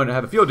Ibuka were going to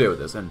have a field day with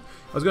this, and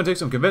it was going to take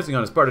some convincing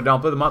on his part to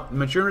downplay the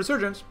Manchurian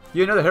resurgence.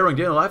 Yet another harrowing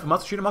day in the life of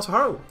Matsushita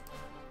Masaharu.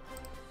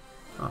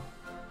 Oh.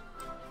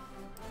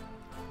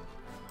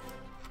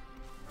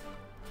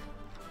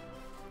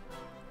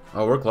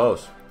 Oh, we're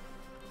close.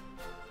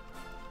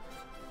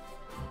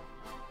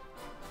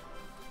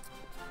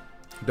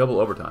 Double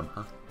overtime,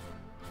 huh?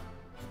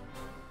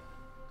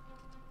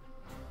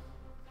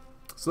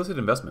 Solicit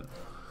investment.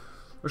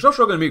 We're still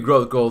struggling to meet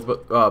growth goals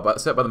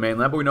set by the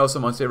mainland, but we know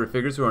some unsavory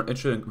figures who are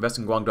interested in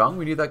investing in Guangdong.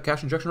 We need that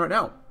cash injection right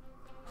now.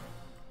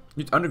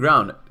 It's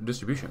underground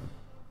distribution.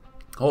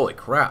 Holy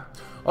crap.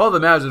 All the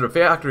managers of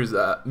factories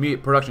that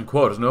meet production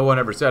quotas. No one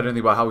ever said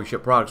anything about how we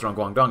ship products around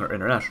Guangdong or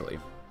internationally.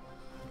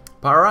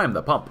 Power I am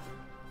the pump.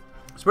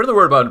 Spreading the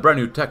word about a brand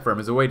new tech firm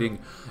is awaiting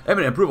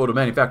eminent approval to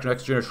manufacture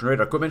next generation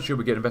radar equipment. Should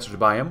we get investors to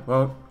buy him?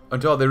 Well,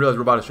 until they realize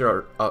we're about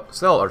to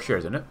sell our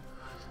shares in it.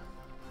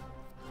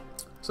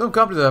 Some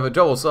companies have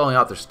trouble selling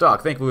out their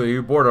stock. Thankfully,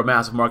 you board a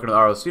massive market on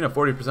the ROC, and a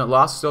 40%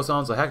 loss still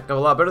sounds a heck of a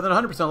lot better than a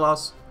 100%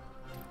 loss.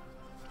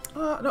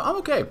 No, I'm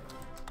okay.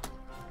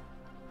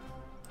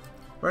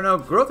 Right now,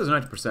 growth is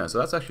 90%, so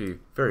that's actually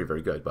very,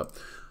 very good. But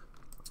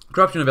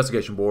Corruption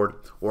Investigation Board,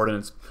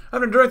 Ordinance.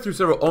 After enduring through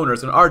several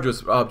onerous and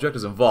arduous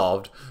objectives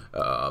involved,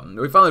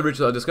 we finally reached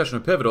a discussion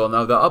of pivotal and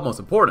of the utmost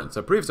importance.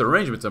 Our previous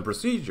arrangements and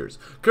procedures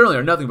currently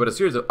are nothing but a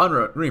series of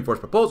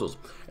unreinforced proposals.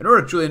 In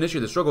order to truly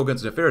initiate the struggle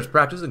against nefarious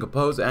practice and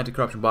compose the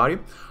anti-corruption body,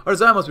 our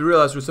design must be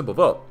realized through a simple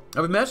vote.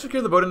 Now, we've managed to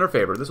secure the vote in our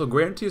favor. This will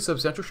guarantee a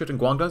substantial shift in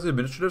Guangdong's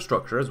administrative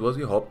structure, as well as,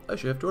 we hope, a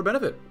shift to our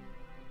benefit.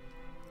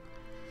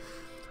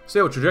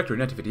 Stable trajectory,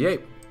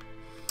 1958.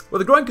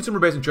 With a growing consumer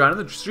base in China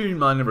and the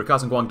streamlining of our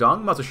costs in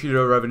Guangdong,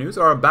 Matsushita revenues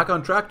are back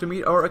on track to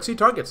meet or exceed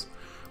targets.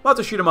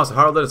 Matsushita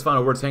Masaharu let his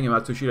final words hang in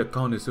Matsushita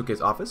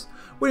Konosuke's office,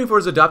 waiting for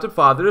his adopted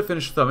father to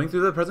finish thumbing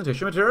through the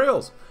presentation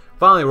materials.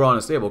 Finally, we're on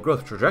a stable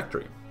growth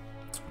trajectory.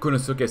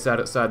 Konosuke sat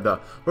outside the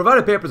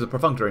provided papers of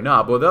perfunctory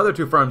nod, but with the other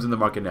two firms in the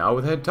market now,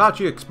 with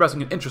Hitachi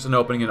expressing an interest in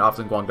opening an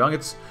office in Guangdong,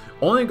 it's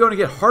only going to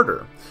get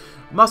harder.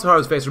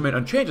 Masaharu's face remained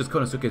unchanged as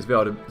Konosuke's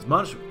veiled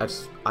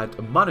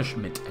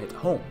admonishment at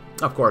home.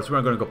 Of course, we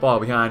aren't going to go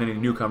fall behind any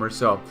newcomers,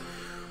 so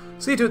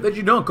see to it that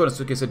you don't,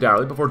 Konosuke said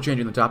dourly before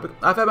changing the topic.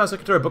 I've had my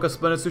secretary book a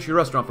splendid sushi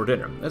restaurant for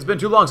dinner. It's been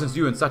too long since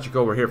you and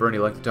Sachiko were here for any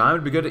length of time.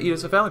 It'd be good to eat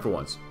as a family for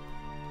once.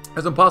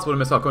 It's impossible to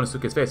miss how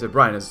Konosuke's face said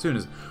Brian as soon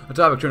as the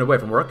topic turned away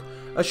from work,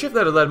 a shift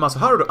that had led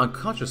Masaharu to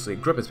unconsciously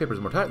grip his papers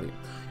more tightly.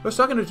 He was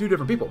talking to two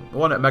different people,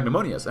 one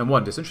magnanimous and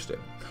one disinterested.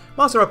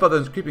 Masaharu felt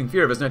the creeping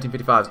fear of his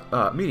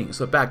 1955 meeting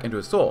slip back into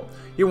his soul.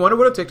 He wondered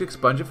what it would take to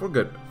expunge it for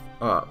good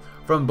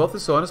from both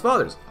his soul and his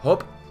father's.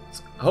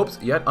 Hopes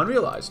yet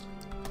unrealized.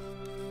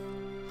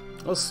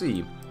 We'll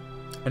see.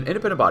 An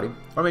independent body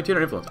or maintain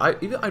our influence. I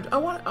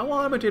want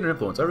to maintain our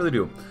influence. I really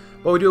do.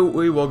 But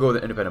we will go with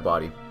an independent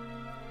body.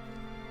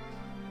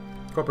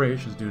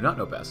 Corporations do not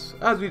know best.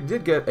 As we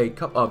did get a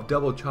cup of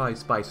double chai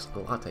spiced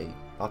latte.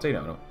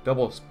 No.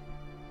 Double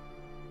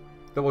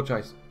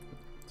chai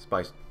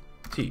spiced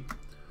tea.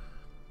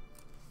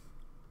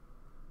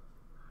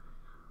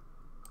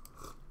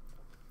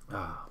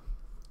 Ah,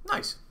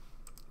 nice.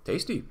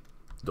 Tasty.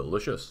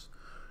 Delicious.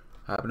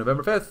 Happy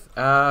November 5th,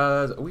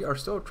 as we are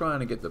still trying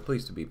to get the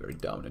police to be very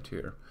dominant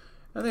here.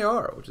 And they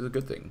are, which is a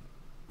good thing.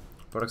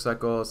 Product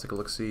cycle, let's take a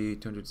look-see,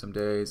 200 some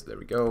days, there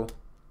we go.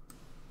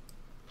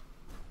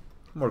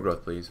 More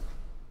growth, please.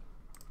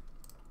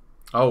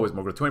 Always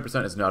more growth.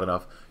 20% is not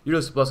enough.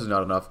 Utility plus is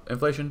not enough.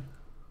 Inflation?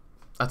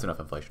 That's enough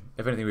inflation.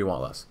 If anything, we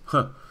want less.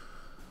 Huh.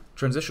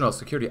 Transitional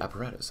security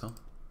apparatus, huh?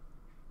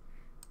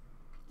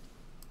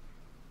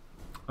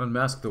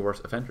 Unmask the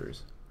worst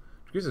offenders.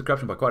 Reduces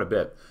corruption by quite a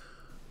bit.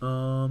 If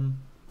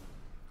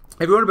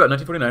you wonder about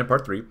 1949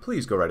 Part 3,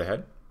 please go right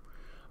ahead.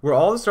 Were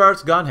all the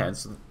stars gone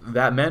hence,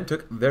 that men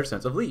took their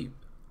sense of leave.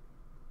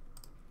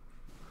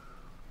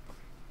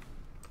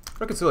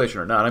 Reconciliation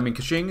or not, I mean,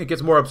 Kashing, it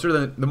gets more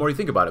absurd the more you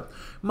think about it.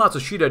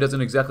 Matsushita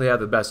doesn't exactly have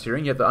the best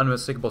hearing, yet the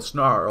unmistakable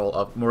snarl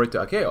of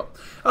Morita Akeo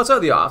outside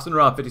the office and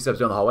around 50 steps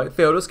down the hallway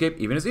failed to escape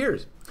even his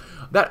ears.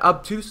 That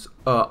obtuse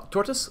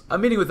tortoise, a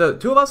meeting with the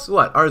two of us?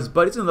 What, are his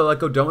buddies and they'll let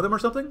go done with him or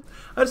something?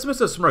 A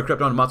dismissive smirk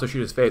crept onto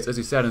Matsushita's face as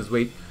he sat in his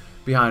weight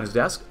behind his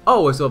desk.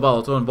 Always so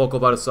volatile and vocal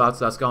about his thoughts,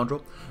 that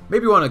scoundrel.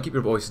 Maybe you want to keep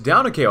your voice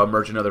down, Akeo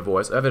emerged another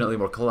voice, evidently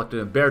more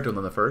collected and baritone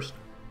than the first.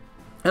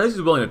 At least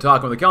he's willing to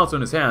talk. When the council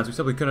in his hands, we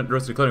simply couldn't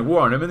risk declaring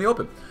war on him in the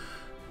open.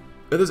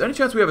 If there's any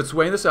chance we have it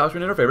swaying the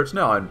establishment in our favor, it's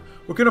now, and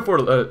we can't afford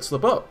to let it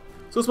slip up.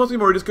 So this must be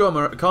Morita's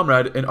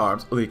comrade in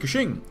arms, Li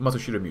Kashing,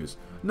 Matsushita mused.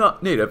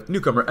 Not native,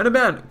 newcomer, and a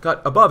man cut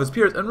above his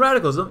peers in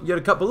radicalism, yet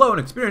a cut below in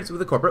experience with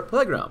the corporate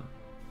playground.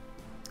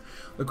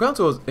 The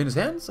council was in his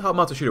hands? How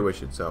Matsushita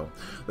wished it so.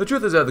 The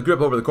truth is that the grip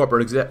over the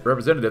corporate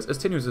representatives is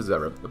tenuous as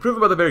ever,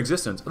 proven by the very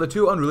existence of the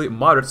two unruly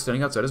moderates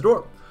standing outside his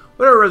door.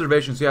 Whatever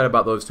reservations he had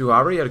about those two,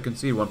 however, he had to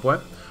concede one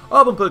point.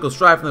 All the political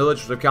strife in the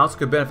legislative council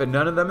could benefit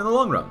none of them in the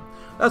long run.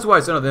 That's why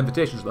he sent out the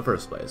invitations in the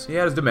first place. He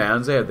had his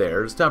demands, they had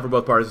theirs. Time for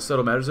both parties to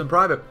settle matters in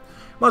private.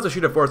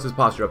 Matsushita forced his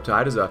posture up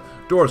tight as the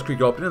doors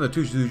creaked open and the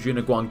two Zujin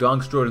and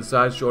Guangdong strode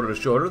inside shoulder to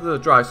shoulder with a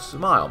dry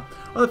smile,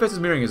 on their faces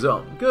mirroring his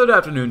own. Good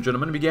afternoon,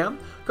 gentlemen, he began,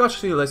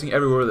 cautiously lacing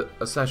every word with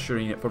a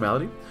saturating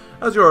formality.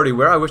 As you're already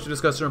aware, I wish to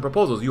discuss certain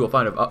proposals you will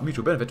find of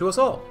mutual benefit to us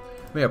all.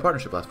 May our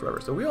partnership last forever.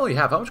 So we only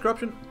have how much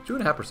corruption?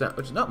 2.5%,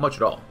 which is not much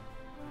at all.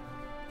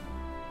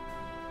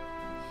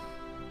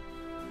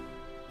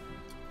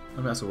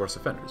 Unmask the worst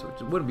offenders,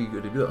 which wouldn't be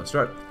good to do that.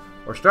 Start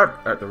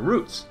at the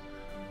roots.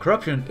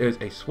 Corruption is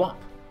a swamp.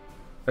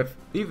 If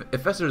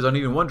festers on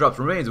even one drop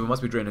remains, it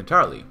must be drained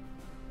entirely.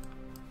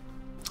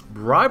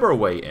 Bribe our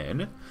way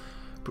in.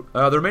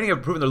 The remaining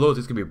have proven their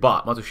loyalties can be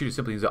bought. Matsushita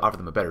simply needs to offer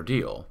them a better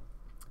deal.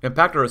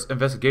 Impact our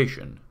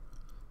investigation.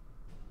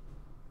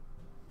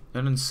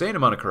 An insane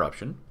amount of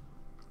corruption.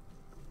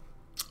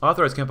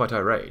 Authorize Camp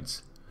Baitai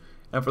raids.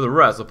 And for the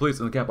rest, the police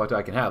in the Camp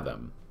Baitai can have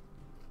them.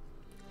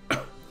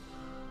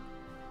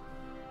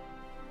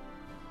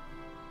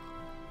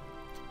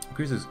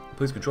 Increases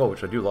police control,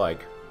 which I do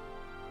like.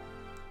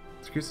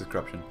 Excuses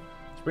corruption.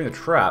 Spring the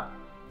trap.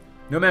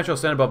 No man shall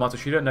stand above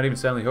Matsushita, not even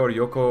Stanley Ho or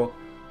Yokoi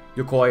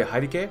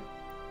Haidike.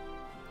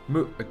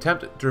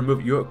 Attempt to remove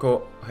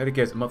Yoko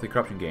Haidike's monthly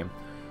corruption game.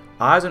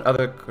 Eyes on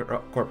other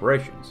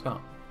corporations. Huh.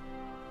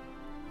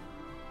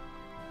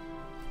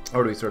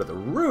 Or do we start at the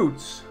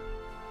roots?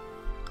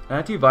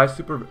 Anti-vice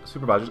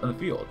supervisors on the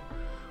field.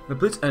 The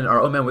police and our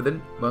own men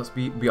within must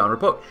be beyond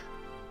reproach.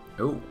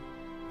 Oh.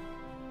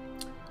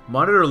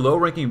 Monitor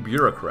low-ranking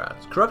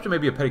bureaucrats. Corruption may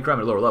be a petty crime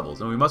at lower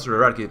levels, and we must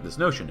eradicate this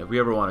notion if we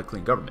ever want a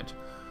clean government.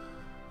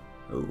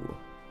 Oh.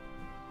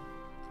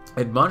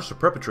 Admonish the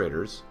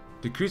perpetrators.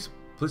 Decrease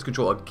police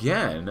control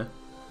again.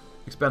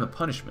 Expand the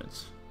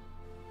punishments.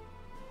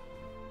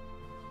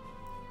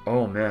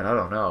 Oh man, I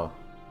don't know.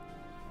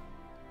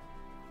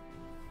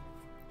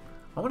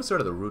 I want to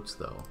start at the roots,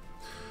 though.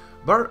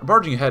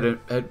 Barging ahead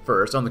at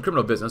first on the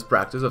criminal business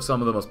practice of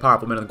some of the most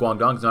powerful men in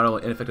Guangdong is not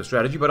only an ineffective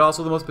strategy, but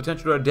also the most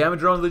potential to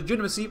damage our own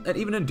legitimacy and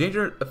even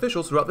endanger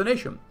officials throughout the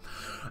nation.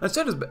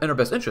 Instead, it is in our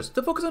best interest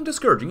to focus on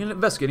discouraging and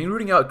investigating and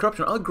rooting out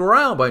corruption on the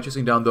ground by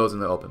chasing down those in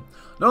the open.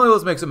 Not only will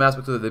this make some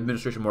aspects of the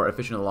administration more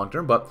efficient in the long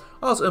term, but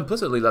also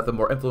implicitly let the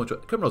more influential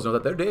criminals know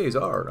that their days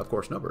are, of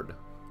course, numbered.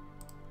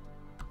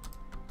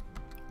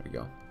 There you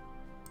go.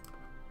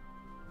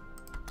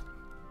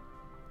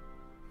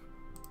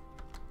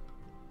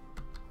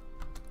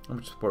 How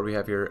much support we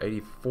have here?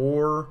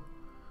 84.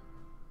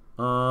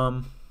 We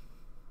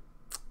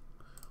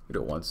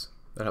do it once.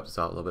 That helps us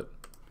out a little bit.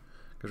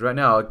 Because right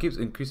now, it keeps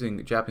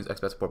increasing Japanese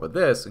expat support, but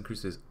this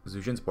increases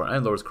Zujin support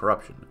and lowers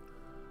corruption.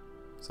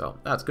 So,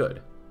 that's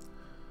good.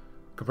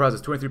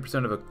 Comprises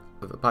 23% of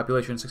the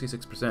population,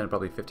 66%,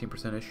 probably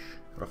 15%-ish,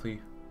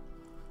 roughly.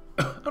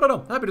 I don't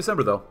know. Happy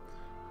December, though.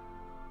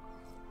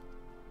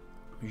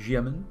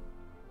 Yemen?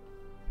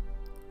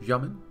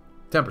 10%.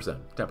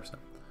 10%.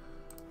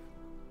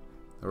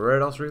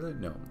 Red Australia?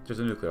 No, just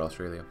a nuclear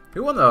Australia.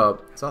 Who won the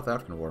South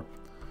African War?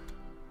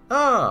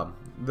 Ah,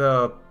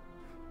 the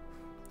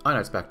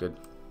unexpected.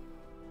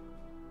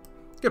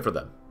 Good for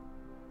them.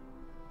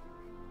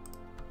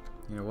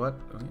 You know what?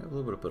 We have a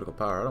little bit of political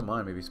power. I don't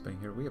mind maybe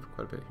spending here. We have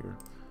quite a bit here.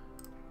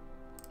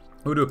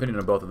 We'll do opinion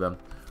on both of them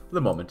for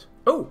the moment.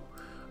 Oh!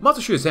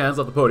 Matsushita's hands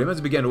left the podium as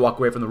he began to walk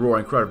away from the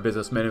roaring crowd of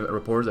businessmen and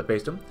reporters that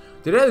faced him.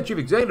 Today, the chief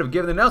executive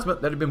gave the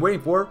announcement that he'd been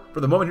waiting for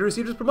the moment he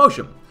received his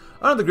promotion.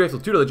 Under the grateful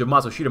tutelage of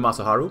Matsushita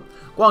Masaharu,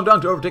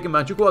 Guangdong to overtaking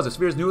Manchuria as the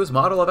sphere's newest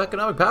model of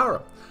economic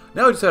power.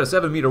 Now he just had a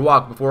 7-meter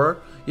walk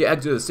before he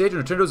exited the stage and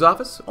returned to his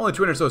office. Only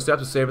 20 or so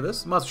steps to savor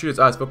this. Matsushita's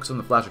eyes focused on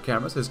the flash of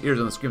cameras, his ears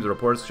on the screams of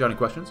reporters shouting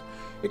questions.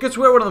 He could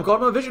swear one of them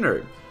called him a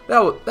visionary.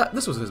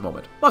 This was his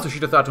moment.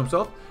 Matsushita thought to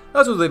himself.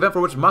 This was the event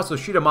for which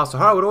Matsushita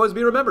Masaharu would always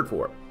be remembered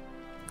for.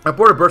 A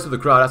reporter burst through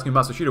the crowd asking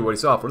Matsushita what he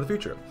saw for the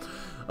future.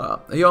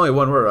 He only had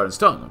one word on his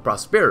tongue,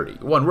 prosperity.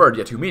 One word,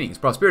 yet two meanings.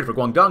 Prosperity for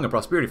Guangdong and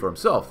prosperity for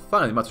himself.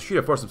 Finally,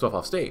 Matsushita forced himself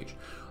off stage.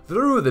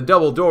 Through the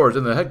double doors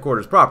in the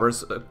headquarters proper,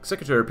 a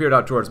secretary peered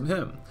out towards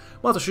him.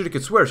 Matsushita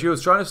could swear she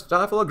was trying to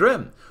stifle a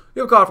grin.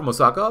 "You have a call from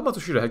Osaka,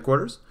 Matsushita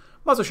headquarters."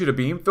 Matsushita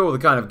beamed, filled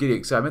with the kind of giddy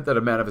excitement that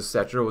a man of his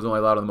stature was only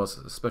allowed on the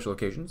most special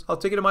occasions. "I'll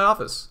take it to my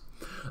office."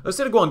 The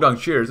state of Guangdong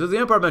cheers as the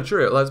Empire of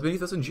Manchuria lies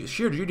beneath us in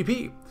sheer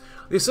GDP.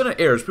 The ascendant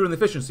heirs proving the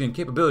efficiency and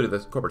capability of the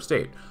corporate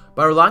state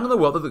by relying on the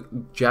wealth of the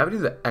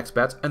Japanese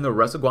expats and the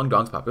rest of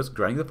Guangdong's populace,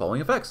 granting the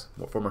following effects.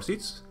 Four more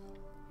seats.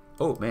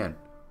 Oh man,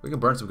 we can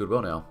burn some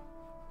goodwill now.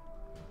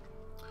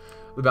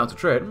 The balance of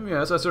trade.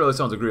 Yes, that certainly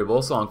sounds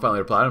agreeable. Song finally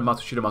replied, and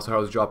Matsushita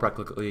Masaharu's jaw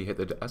practically hit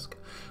the desk.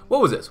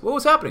 What was this? What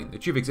was happening? The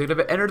chief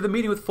executive entered the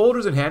meeting with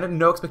folders in hand and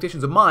no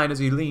expectations of mine as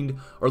he leaned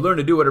or learned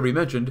to do whatever he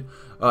mentioned,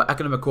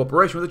 economic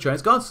cooperation with the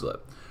Chinese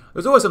consulate.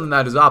 There's always something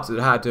that his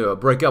opposite had to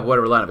break up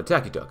whatever line of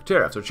attack he took,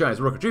 tariffs or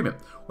Chinese worker treatment,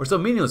 or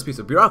some meaningless piece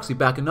of bureaucracy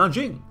back in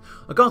Nanjing.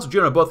 The consul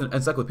general had both an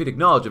encyclopedic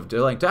knowledge of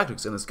delaying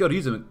tactics and the skill to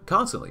use them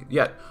constantly,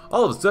 yet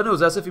all of a sudden it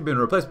was as if he'd been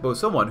replaced by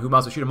someone who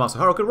Matsushita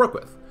Masaharu could work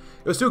with.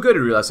 It was too good,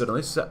 he realized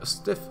suddenly,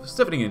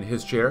 stiffening in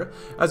his chair.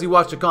 As he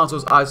watched the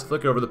consul's eyes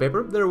flicker over the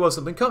paper, there was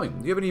something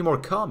coming. "Do you have any more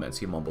comments?"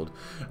 he mumbled,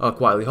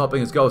 quietly,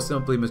 hoping his gull was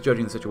simply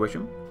misjudging the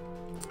situation.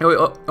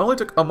 It only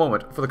took a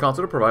moment for the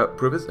consul to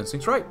prove his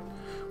instincts right.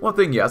 "One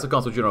thing, yes," the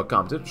consul general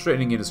commented,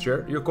 straightening in his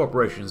chair. "Your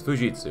corporations,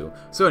 Fujitsu,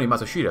 Sony,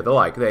 Matsushita, the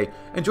like, they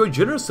enjoy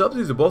generous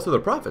subsidies to bolster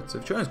their profits.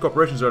 If Chinese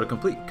corporations are to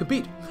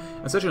compete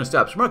in such an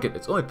established market,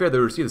 it's only fair they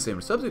receive the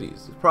same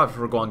subsidies. It's profit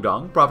for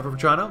Guangdong, profit for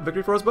China,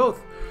 victory for us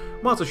both."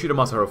 Matsushita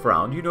Masaharu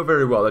frowned. "You know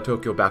very well that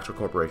Tokyo backs our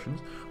corporations.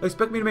 They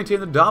expect me to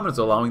maintain the dominance,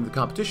 allowing the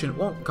competition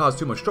won't cause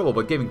too much trouble,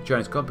 but giving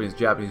Chinese companies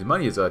Japanese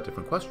money is a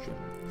different question."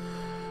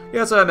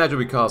 "Yes, I imagine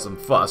we cause some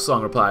fuss,"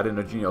 Song replied in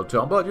a genial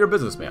tone, "but you're a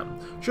businessman.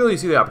 Surely you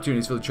see the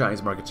opportunities for the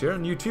Chinese markets here,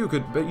 and you too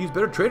could use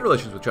better trade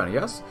relations with China,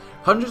 yes?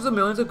 Hundreds of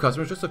millions of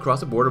customers just across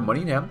the border,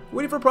 money in hand,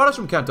 waiting for products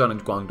from Canton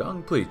and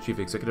Guangdong. Please, Chief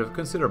Executive,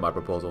 consider my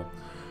proposal."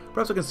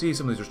 Perhaps I can see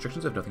some of these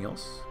restrictions, if nothing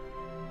else.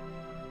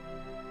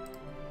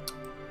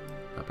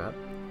 Not bad.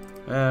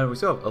 And we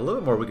still have a little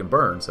bit more we can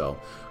burn, so...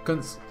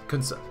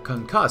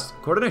 Concussed.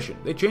 Coordination.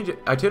 They change it.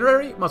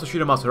 Itinerary?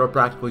 Matsushita Masahiro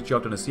practically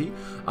choked on his seat,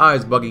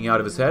 eyes bugging out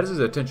of his head as his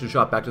attention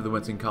shot back to the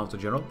wincing Council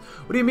General.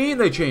 What do you mean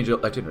they change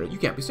itinerary? You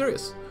can't be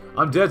serious.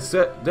 I'm dead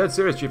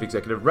serious, Chief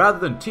Executive. Rather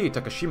than tea,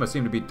 Takashima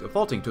seemed to be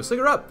defaulting to a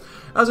cigarette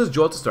as his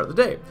jolt to start the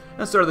day.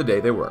 And start of the day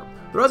they were.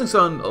 The rising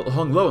sun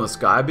hung low in the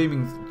sky,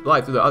 beaming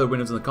light through the other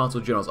windows in the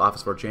Consul General's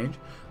office for a change.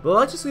 The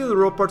lights you see the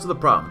rural parts of the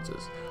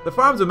provinces, the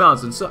farms and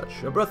mountains and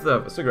such. A breath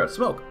of cigarette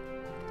smoke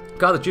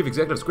caught the Chief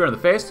Executive square in the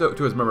face to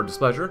his murmured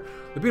displeasure.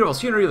 The beautiful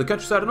scenery of the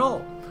countryside and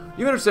all.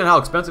 You understand how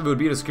expensive it would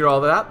be to secure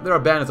all that? There are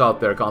bandits out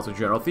there, Consul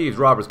General, thieves,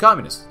 robbers,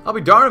 communists. I'll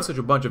be darned if such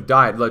a bunch of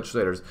diet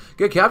legislators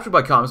get captured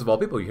by communists of all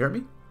people, you hear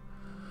me?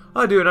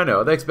 I do, and I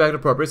know. They expect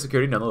appropriate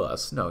security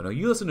nonetheless. No,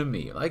 you listen to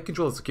me. I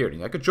control the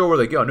security. I control where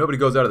they go. Nobody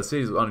goes out of the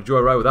cities on a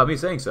joyride without me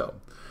saying so.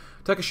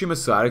 Takashima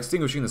sighed,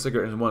 extinguishing the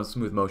cigarette in one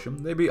smooth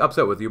motion. They'd be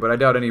upset with you, but I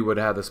doubt any would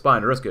have the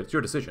spine to risk it. It's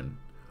your decision.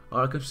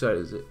 Our countryside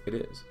it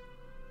is.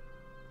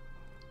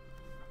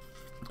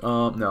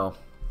 No.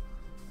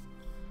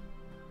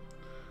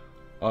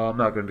 I'm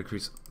not going to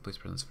decrease police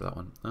presence for that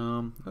one.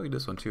 I'll get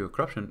this one too.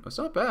 Corruption, it's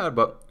not bad,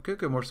 but we could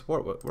get more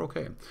support, but we're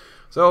okay.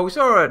 So we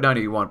saw we're at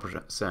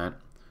 91%.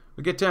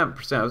 We get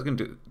 10%. I was going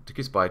to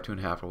decrease by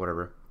 2.5 or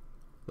whatever.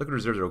 Liquid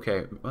reserves are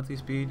okay. Monthly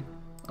speed.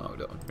 Oh,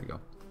 no. There we go.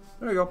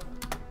 There we go.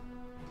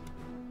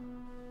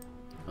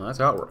 Well, that's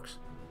how it works.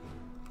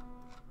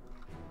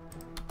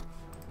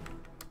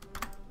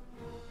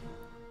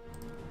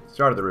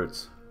 Start of the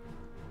roots.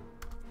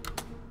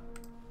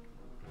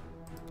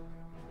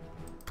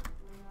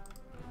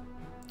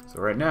 So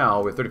right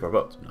now we have 34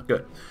 votes. Not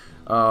good.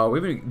 We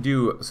even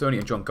do Sony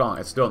and Zhongkang.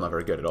 It's still not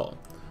very good at all.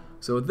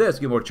 So with this,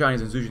 we get more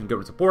Chinese and Zushan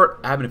government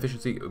support. Admin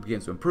efficiency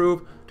begins to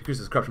improve.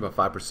 Decreases corruption by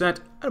 5%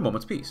 at a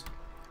moment's peace.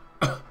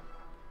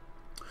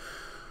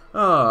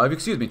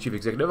 Excuse me, Chief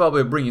Executive. I'll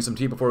be bringing you some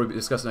tea before we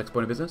discuss the next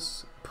point of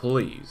business.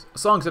 Please.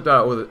 Song stepped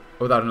out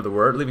without another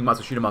word, leaving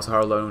Matsushita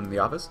Masahiro alone in the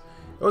office.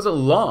 It wasn't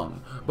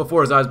long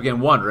before his eyes began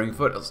wandering,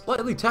 foot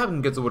slightly tapping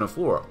against the wooden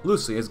floor.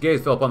 Loosely, his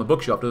gaze fell upon the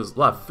bookshelf to his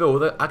left,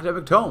 filled with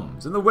academic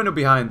tomes, and the window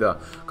behind the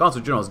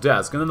Consul General's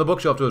desk, and then the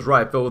bookshelf to his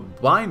right, filled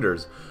with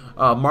binders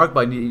marked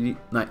by neat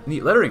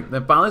lettering,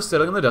 then finally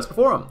settling on the desk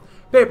before him.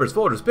 Papers,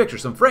 folders,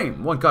 pictures, some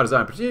frame. One caught his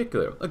eye in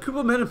particular. A group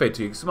of men in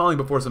fatigue, smiling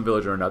before some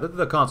villager or another.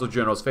 The Consul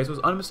General's face was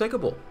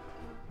unmistakable.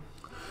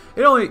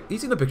 He'd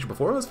seen the picture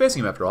before, it was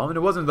facing him after all, and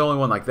it wasn't the only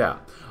one like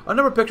that. A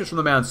number of pictures from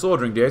the man's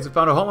soldiering days had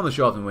found a home on the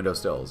shelf and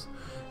windowsills.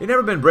 He'd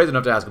never been brazen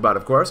enough to ask about it,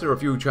 of course. There were a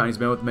few Chinese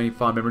men with many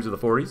fond memories of the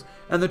 40s,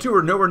 and the two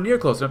were nowhere near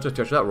close enough to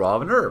touch that raw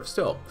of a nerve.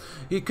 Still,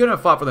 he couldn't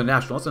have fought for the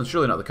nationalists, and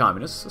surely not the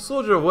communists. A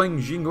soldier of Wang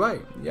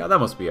Jingwei. Yeah, that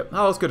must be it.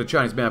 How else could a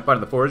Chinese man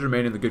fighting the 40s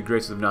remain in the good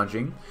graces of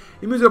Nanjing?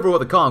 He mused over what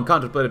the calm,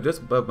 contemplative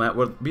diplomat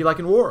would be like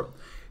in war.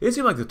 It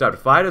seemed like the type to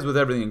fight, as with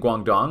everything in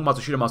Guangdong,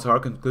 Matsushita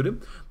Masahiro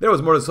concluded. There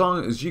was more to the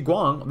song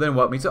Zhiguang than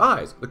what meets the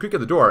eyes. The creak of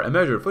the door and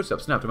measured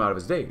footsteps snapped him out of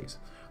his daze.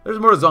 There's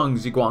more to Zhang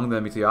Zhiguang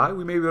than meets the eye.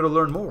 We may be able to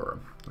learn more,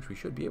 which we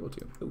should be able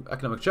to. Ooh,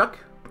 economic check.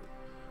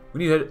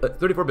 We need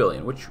 34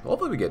 billion, which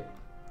hopefully we get.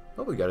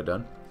 Hopefully we got it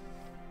done.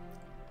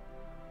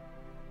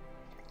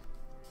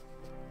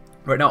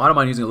 Right now, I don't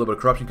mind using a little bit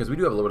of corruption because we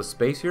do have a little bit of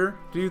space here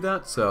to do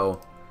that.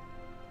 So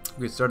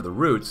we get started the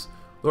roots,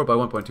 lower by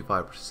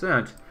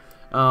 1.25%.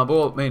 But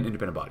we'll remain an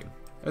independent body.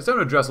 It's time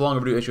to address a long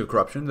overdue issue of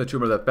corruption, the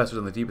tumor that festers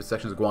in the deepest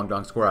sections of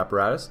Guangdong's core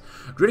apparatus,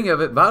 draining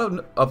of it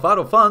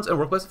vital funds and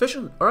workplace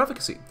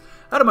efficacy.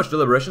 After much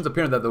deliberations, it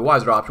appeared that the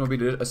wiser option would be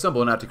to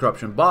assemble an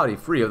anti-corruption body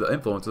free of the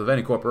influence of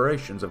any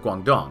corporations of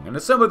Guangdong, and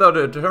assemble without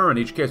to determine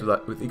each case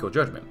with equal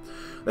judgment.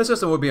 This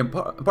system would be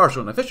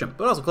impartial and efficient,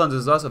 but also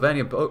cleanses us of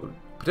any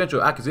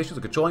potential accusations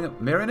of controlling a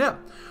marionette.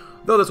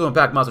 Though this will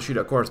impact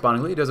Matsushita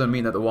correspondingly, it doesn't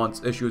mean that the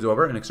once issue is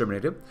over and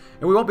exterminated,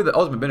 and we won't be the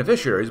ultimate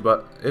beneficiaries,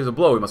 but it is a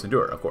blow we must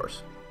endure, of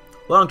course.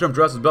 Long-term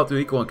trust is built through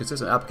equal and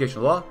consistent application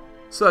of law,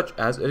 such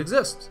as it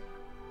exists.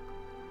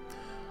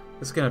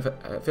 This can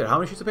fit how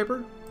many sheets of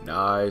paper?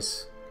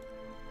 Nice.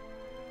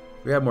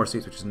 We have more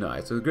seats, which is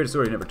nice. So the greatest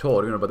story you never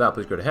told. If you know about that,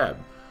 please go ahead.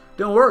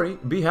 Don't worry,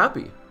 be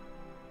happy.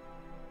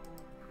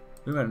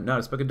 We might not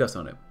expect a dust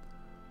on it.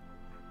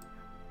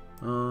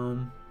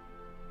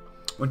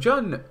 When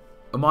John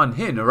Amon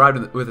Hin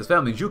arrived with his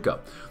family in Juka,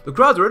 the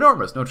crowds were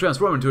enormous. Now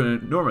transformed into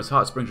an enormous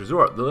hot springs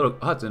resort, the little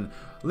huts and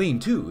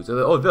lean-tos of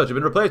the old village have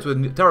been replaced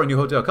with towering new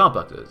hotel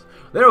complexes.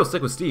 The air was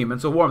thick with steam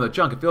and so warm that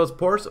John could feel his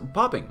pores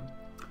popping.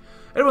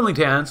 Everyone linked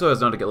hands so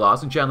as not to get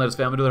lost, and Chan led his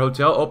family to their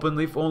hotel, opened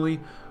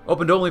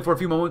only for a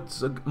few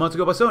months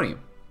ago by Sony.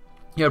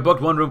 He had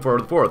booked one room for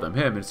the four of them,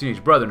 him, his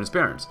teenage brother, and his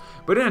parents,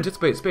 but didn't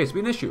anticipate space to be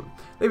an issue.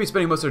 They'd be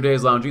spending most of their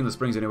days lounging in the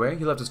springs anyway.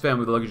 He left his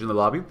family with the luggage in the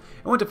lobby,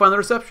 and went to find the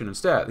reception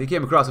instead. He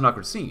came across an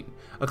awkward scene.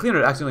 A cleaner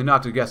had accidentally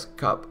knocked a guest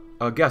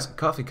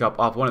coffee cup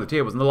off one of the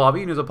tables in the lobby,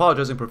 and he was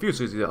apologizing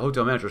profusely as the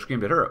hotel manager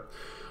screamed at her.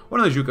 One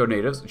of the Juko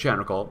natives, Chan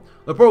recalled.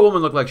 The poor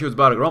woman looked like she was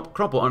about to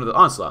crumple under the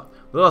onslaught.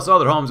 They lost all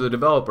their homes to the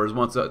developers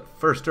once the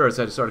first tourists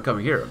had started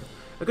coming here.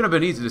 couldn't have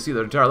been easy to see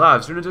their entire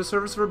lives turn into a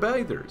service for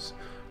bathers.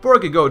 Before I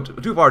could go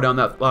too far down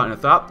that line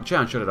of thought, the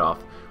Chan shut it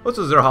off. This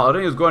was their holiday,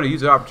 and he was going to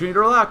use the opportunity to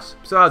relax.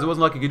 Besides, it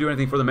wasn't like he could do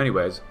anything for them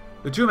anyways.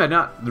 The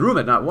room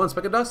had not one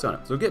speck of dust on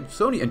it, so get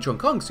Sony and Chung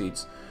Kong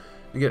seats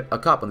and get a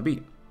cop on the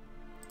beat.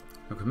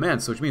 No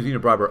command, so which means we need to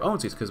bribe our own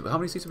seats, because how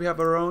many seats do we have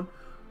of our own?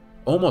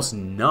 Almost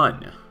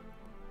none.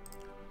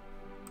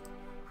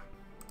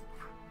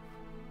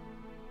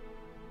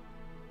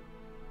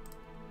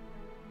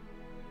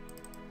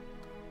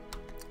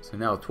 So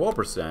now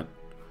 12%,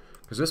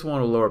 because this one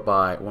will lower it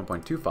by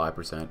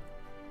 1.25%.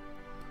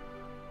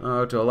 To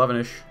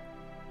 11-ish.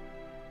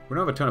 We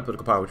don't have a ton of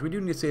political power, which we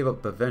do need to save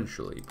up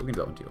eventually. We can do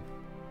that one too.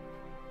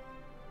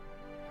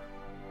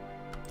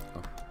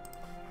 Oh.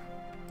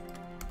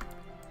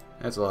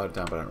 That's a lot of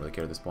time, but I don't really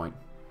care at this point.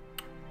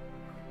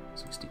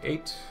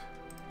 68.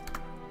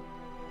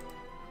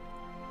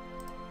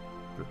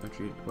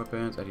 Infantry,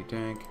 weapons,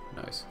 anti-tank.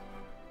 Nice.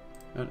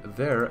 And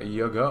there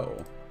you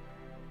go.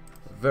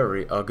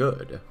 Very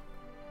good.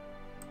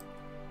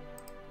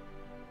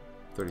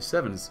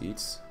 37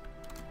 seats.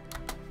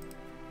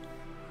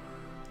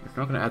 It's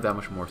not going to add that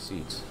much more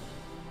seats.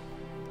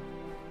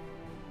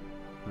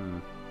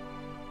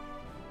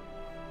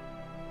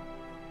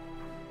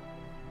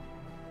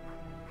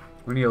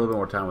 We need a little bit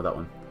more time with that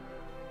one.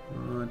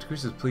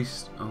 Decreases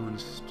police-owned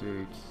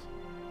states.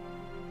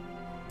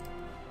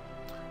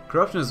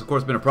 Corruption has, of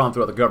course, been a problem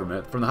throughout the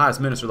government, from the highest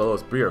minister to the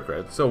lowest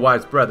bureaucrat, so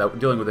widespread that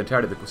dealing with the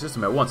entirety of the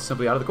system at once is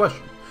simply out of the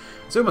question.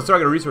 So we must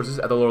target our resources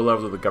at the lower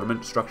levels of the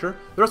government structure.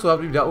 The rest will have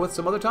to be dealt with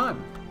some other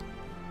time.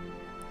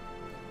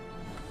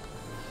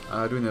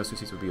 Doing those 2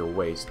 seats would be a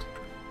waste.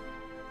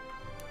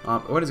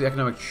 What is the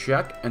economic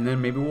check? And then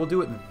maybe we'll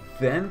do it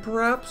then,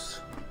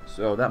 perhaps?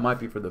 So that might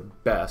be for the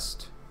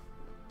best.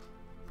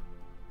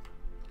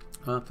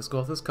 Fiscal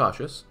health is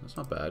cautious. That's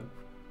not bad.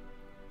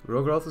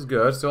 Real growth is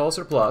good. Still all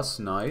surplus.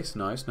 Nice,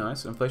 nice,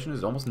 nice. Inflation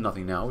is almost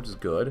nothing now, which is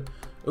good.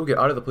 Oh, get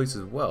out of the police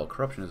as well.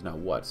 Corruption is now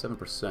what? 7%.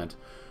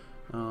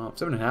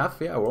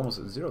 7.5? Yeah, we're almost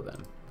at 0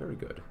 then. Very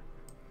good.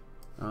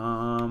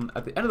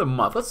 At the end of the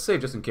month, let's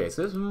save just in case.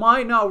 This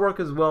might not work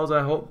as well as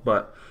I hope,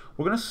 but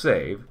we're going to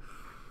save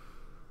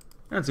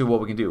and see what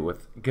we can do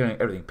with getting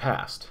everything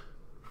passed.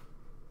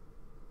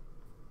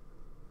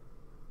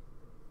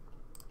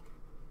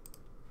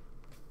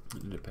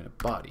 Independent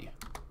body.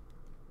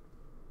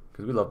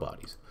 Because we love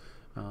bodies.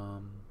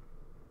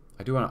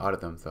 I do want to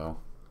audit them, though.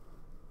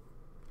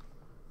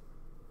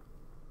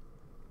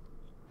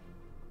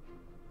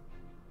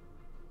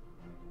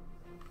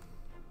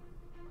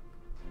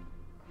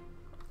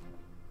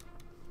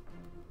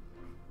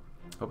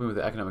 Helping with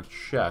the economic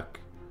check.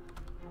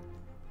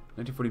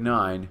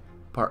 1949,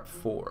 part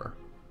 4.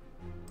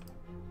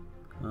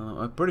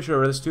 I'm pretty sure I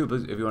read this too.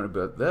 Please, if you want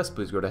to bet this,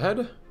 please go ahead.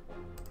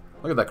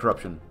 Look at that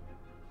corruption.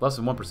 Less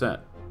than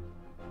 1%.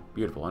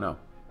 Beautiful, I know.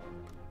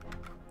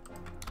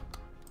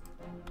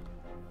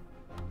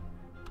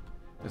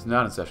 It's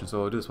not in session, so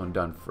we'll do this one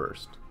done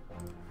first.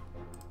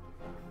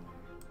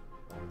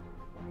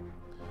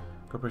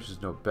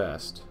 Corporations know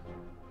best.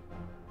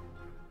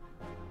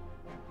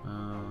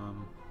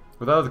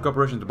 Without the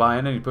corporation to buy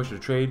in, any push to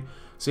trade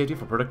safety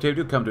for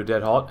productivity will come to a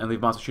dead halt and leave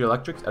Matsushita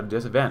Electrics at a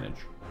disadvantage.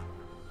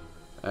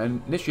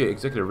 And initiate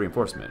executive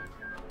reinforcement.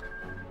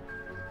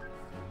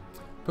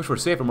 Push for a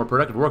safer, more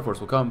productive workforce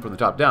will come from the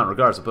top down,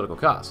 regardless of political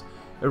costs.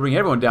 It will bring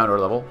everyone down to our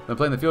level, and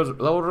playing the field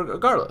level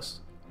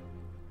regardless.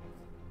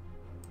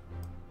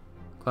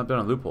 Clamp down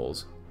on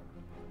loopholes.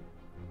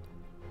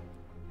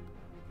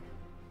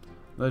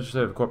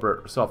 Legislative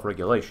corporate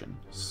self-regulation.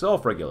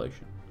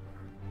 Self-regulation.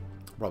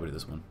 Probably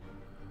this one.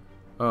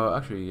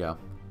 Actually, yeah.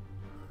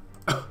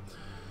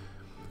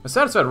 A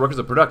satisfied worker is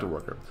a productive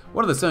worker.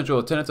 One of the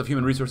essential tenets of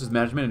human resources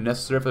management and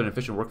necessary for an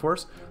efficient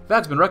workforce. The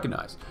fact has been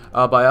recognized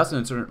by us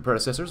and certain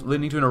predecessors,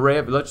 leading to an array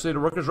of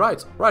legislative workers'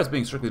 rights. Rights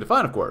being strictly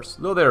defined, of course,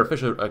 though they are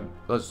official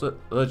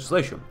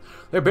legislation.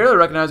 They are barely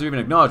recognized or even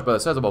acknowledged by the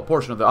sizable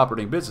portion of the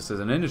operating businesses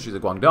and industries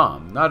of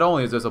Guangdong. Not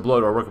only is this a blow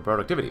to our worker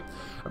productivity,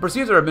 it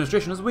perceives our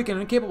administration as weak and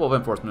incapable of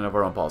enforcement of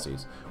our own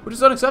policies, which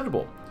is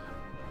unacceptable.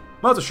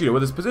 Matsushita,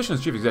 with his position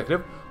as chief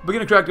executive, will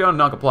begin to crack down on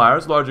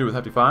non-compliers, largely with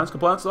hefty fines.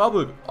 Compliance is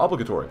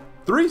obligatory.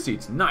 3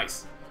 seats,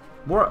 nice.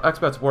 More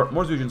expat support,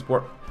 more Zujin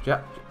support.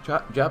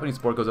 Japanese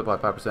support goes up by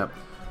 5%,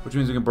 which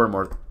means we can burn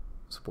more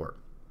support.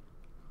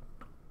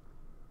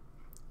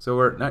 So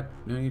we're at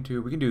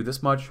 92. We can do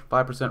this much,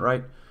 5%,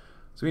 right?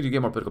 So we need to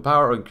get more political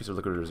power or increase our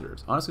liquid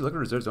reserves. Honestly, liquid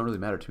reserves don't really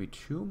matter to me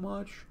too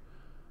much.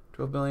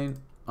 12 billion.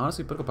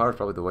 Honestly, political power is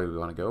probably the way we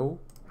want to go.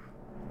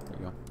 There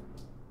you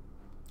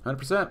go.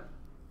 100%.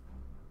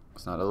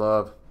 It's not a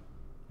love.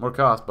 More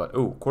cost, but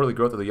ooh, quarterly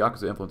growth of the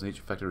Yakuza influence in each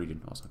affected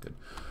region. Also good.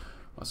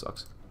 That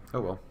sucks. Oh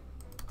well.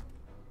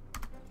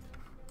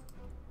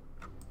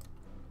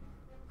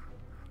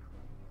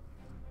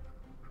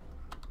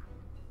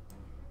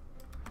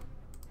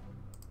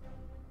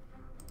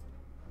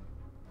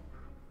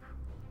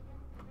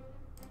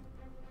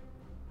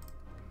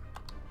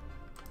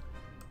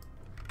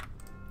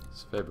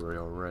 It's February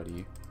already.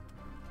 Here,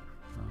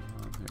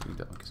 read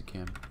that one because you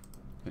can.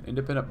 An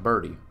independent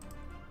birdie.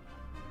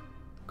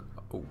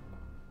 Oh.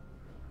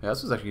 Yeah,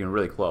 this was actually getting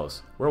really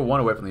close. We're 1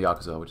 away from the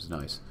Yakuza, which is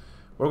nice.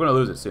 We're going to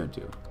lose it soon,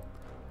 too.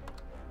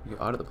 We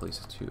get out of the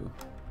places, too.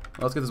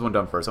 Well, let's get this one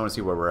done first. I want to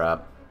see where we're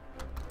at.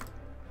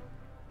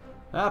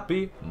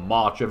 Happy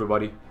March,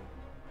 everybody.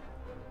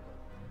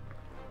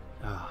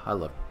 I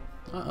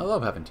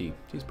love having tea.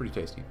 Tea's pretty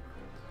tasty.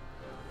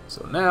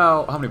 So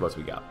now, how many votes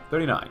we got?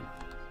 39.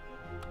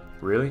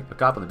 Really? A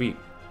cop on the beat.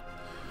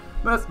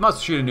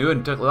 Matsushita knew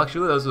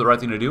intellectually that this was the right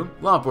thing to do.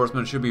 Law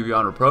enforcement should be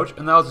beyond reproach,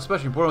 and that was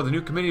especially important with the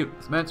new committee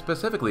meant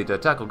specifically to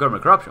tackle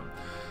government corruption.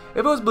 If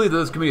it was believed that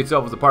this committee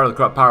itself was a part of the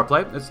corrupt power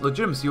play, its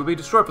legitimacy would be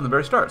destroyed from the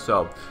very start,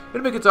 so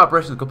it'd make its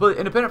operations completely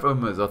independent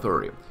from its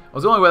authority. It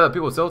was the only way that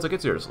people would still take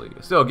it seriously.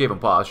 It still gave him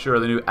pause. Sure,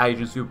 the new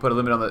agency would put a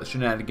limit on the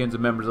shenanigans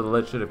of members of the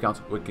Legislative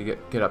Council would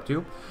get up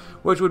to,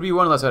 which would be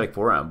one less headache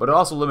for him, but it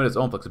also limited its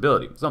own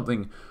flexibility.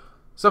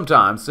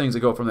 Sometimes things that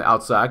go from the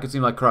outside could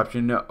seem like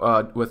corruption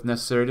with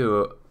necessary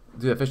to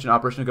the efficient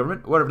operation of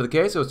government. Whatever the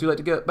case, it was too late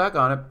to get back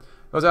on it.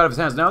 It was out of his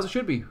hands now, as it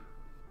should be.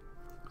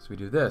 So we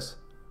do this.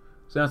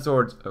 Stands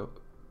towards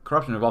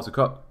corruption involves a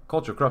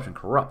culture of corruption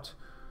corrupt.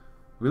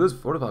 We lose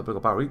 45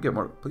 political power. We can get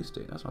more police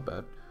state. That's not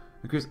bad.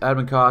 Increase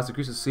admin costs,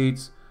 increases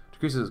seats,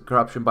 decreases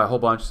corruption by a whole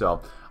bunch.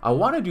 So I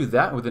want to do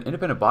that with an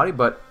independent body,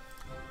 but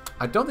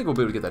I don't think we'll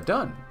be able to get that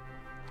done.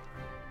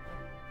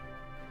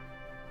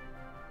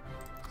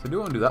 So I do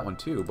want to do that one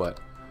too, but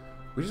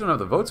we just don't have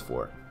the votes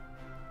for it.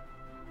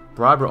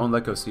 Bribe our own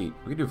Letco seat.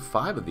 We can do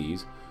 5 of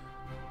these.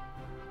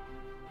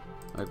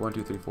 Like 1,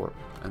 2, 3, 4.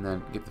 And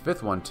then get the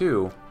 5th one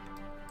too.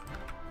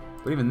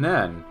 But even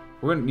then,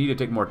 we're going to need to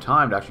take more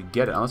time to actually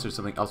get it, unless there's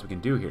something else we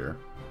can do here.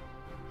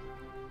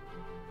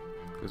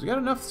 Because we got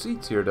enough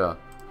seats here to,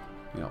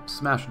 you know,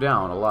 smash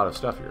down a lot of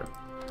stuff here.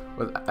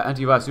 With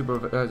anti-vice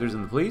supervisors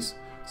in the police,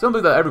 some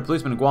believe that every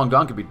policeman in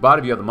Guangdong could be bought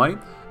if you have the money.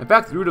 In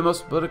fact, the root of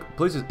most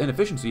police's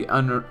inefficiency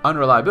and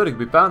unreliability could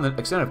be found in the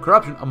extent of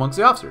corruption amongst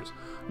the officers.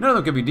 None of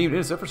them can be deemed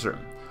innocent for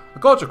certain. The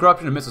culture of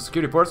corruption amidst the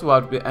security force will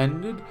have to be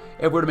ended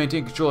if we're to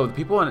maintain control of the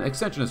people, and an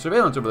extension of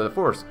surveillance over the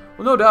force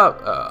will no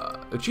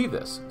doubt achieve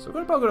this. So we're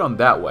going to probably go down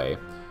that way.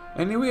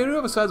 And we do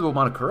have a sizable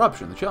amount of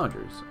corruption, the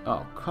challengers.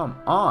 Oh, come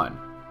on.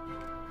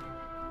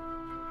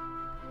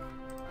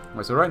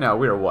 Alright, so right now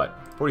we are what?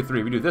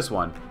 43. We do this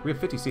one. We have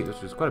 50 seats,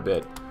 which is quite a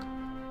bit.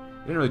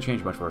 It didn't really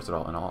change much for us at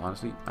all, in all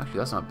honesty. Actually,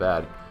 that's not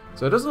bad.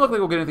 So it doesn't look like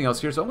we'll get anything else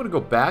here, so I'm going to go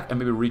back and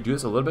maybe redo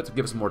this a little bit to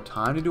give us more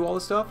time to do all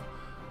this stuff.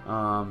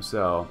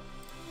 So,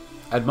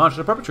 admonish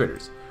the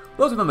perpetrators.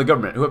 Those within the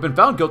government who have been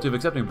found guilty of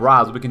accepting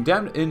bribes will be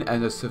condemned in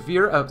as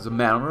severe a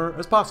manner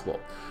as possible.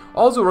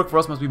 All those who work for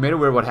us must be made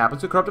aware of what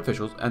happens to corrupt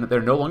officials and that they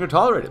are no longer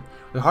tolerated.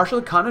 The harsher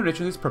the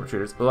condemnation of these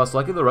perpetrators, the less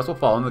likely the rest will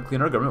follow and the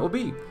cleaner our government will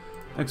be.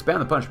 And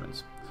expand the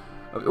punishments.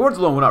 Words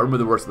alone will not remove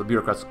the worst of the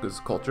bureaucrat's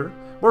culture.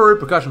 More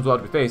repercussions will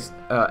have to be faced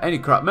any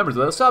corrupt members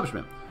of the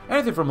establishment.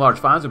 Anything from large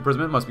fines and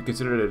imprisonment must be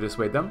considered to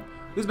dissuade them.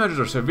 These measures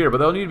are severe, but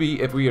they'll need to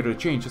be if we are to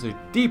change such a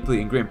deeply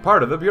ingrained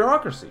part of the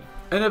bureaucracy.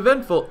 An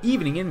eventful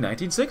evening in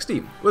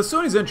 1960. With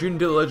Sony's entry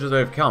into the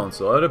Legislative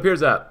Council, it appears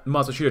that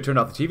Matsushita turned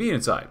off the TV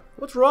inside.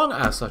 What's wrong?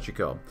 Asked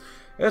Sachiko.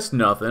 It's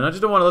nothing. I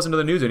just don't want to listen to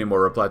the news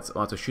anymore, replied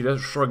Matsushita,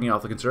 shrugging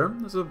off the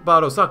concern. It's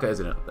about Osaka,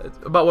 isn't it? It's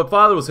about what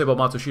father will say about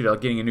Matsushita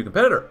getting a new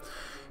competitor.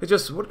 It's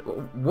just,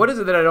 what is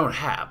it that I don't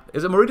have?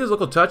 Is it Morita's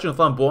local touch and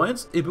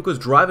flamboyance? Ibuka's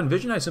drive and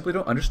vision I simply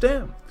don't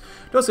understand.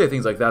 Don't say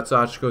things like that,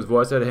 Sachiko's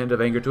voice had a hint of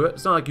anger to it.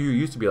 It's not like you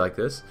used to be like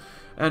this.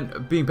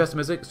 And being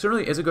pessimistic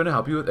certainly isn't going to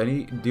help you with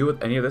deal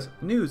with any of this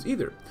news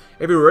either.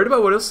 If you're worried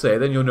about what he'll say,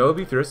 then you'll know it'll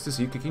be fierce to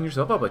see you kicking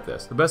yourself up like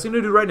this. The best thing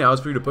to do right now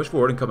is for you to push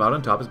forward and come out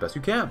on top as best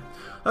you can.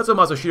 That's how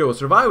Matsushita will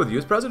survive with you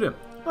as president.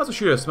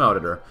 Matsushita smiled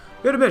at her.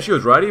 He had to admit she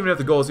was right, even if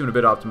the goal seemed a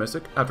bit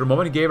optimistic. After a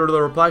moment, he gave her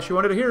the reply she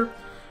wanted to hear.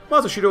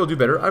 Matsushita will do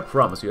better, I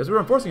promise you, as we're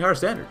enforcing higher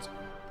standards.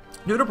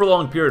 Due to a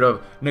prolonged period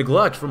of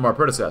neglect from our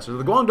predecessors,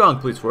 the Guangdong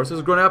police force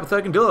has grown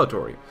apathetic and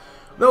dilatory.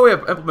 Though we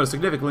have implemented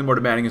significantly more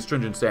demanding and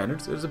stringent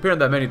standards, it is apparent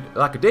that many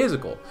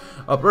lackadaisical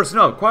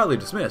personnel have quietly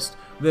dismissed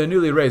the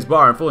newly raised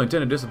bar and fully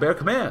intend to disobey our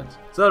commands.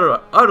 It's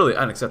utterly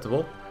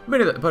unacceptable.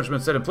 Many of the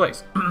punishments set in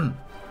place to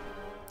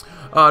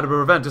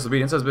prevent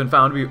disobedience has been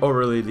found to be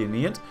overly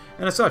lenient,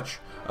 and as such,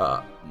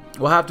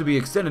 will have to be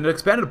extended and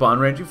expanded upon,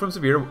 ranging from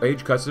severe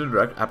wage cuts to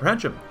direct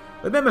apprehension.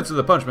 The amendments to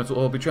the punishments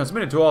will be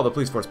transmitted to all the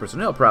police force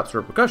personnel. Perhaps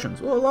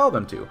repercussions will allow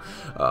them to.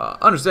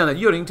 Understand that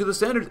yielding to the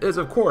standards is,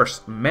 of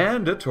course,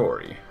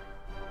 mandatory.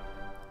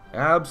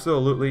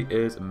 Absolutely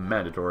is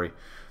mandatory.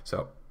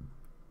 So,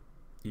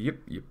 yep.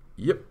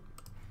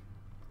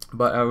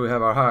 But we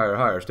have our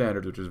higher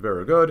standards, which is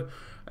very good.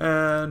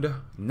 And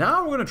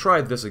now we're going to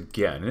try this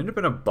again. An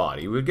independent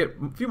body. We'll get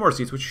a few more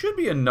seats, which should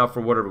be enough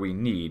for whatever we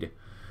need.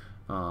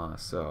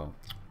 So,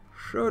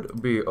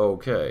 should be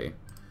okay.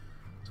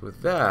 So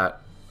with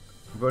that,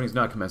 voting's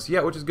not commenced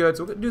yet, which is good.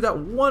 So we're going to do that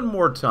one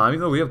more time, even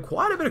though we have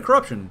quite a bit of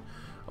corruption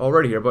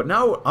already here. But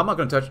now I'm not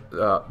going to touch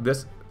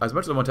this. As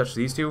much as I want to touch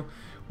these two,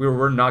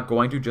 we're not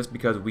going to, just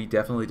because we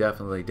definitely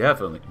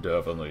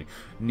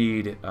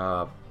need, you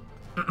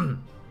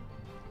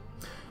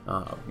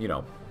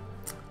know,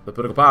 the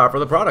political power for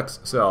the products.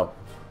 So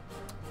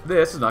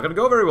this is not going to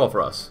go very well for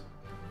us.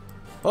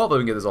 Hopefully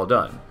we can get this all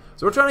done.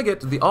 So we're trying to get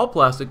to the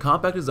all-plastic,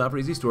 compact design for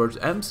easy storage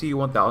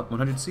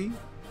MC100C?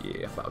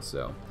 Yeah, about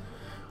so.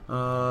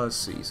 Let's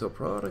see. So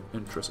product,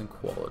 interest, and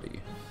quality.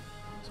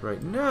 So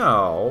right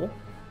now,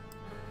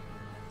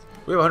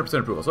 we have 100%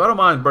 approval. So I don't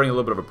mind burning a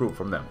little bit of approval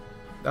from them.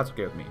 That's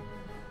okay with me.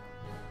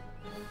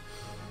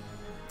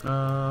 We're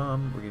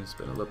going to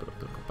spend a little bit of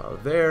political power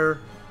there.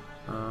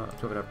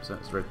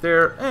 12.5% is right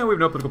there. And we have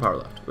no political power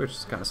left,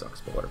 which kind of sucks,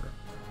 but whatever.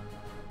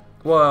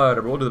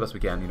 Whatever, we'll do the best we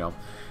can, you know.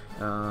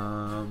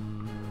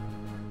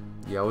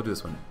 Yeah, we'll do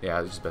this one. Yeah,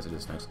 it's just best to do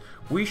this next.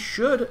 We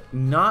should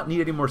not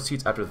need any more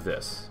seats after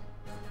this.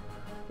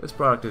 This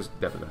product is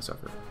definitely going to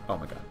suffer. Oh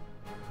my god.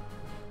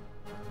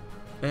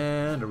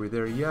 And are we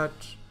there yet?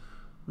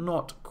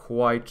 Not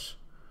quite.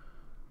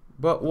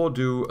 But we'll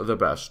do the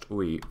best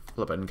we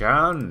flippin'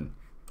 can.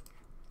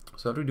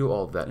 So after we do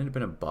all of that,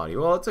 independent body,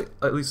 well, let's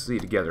at least see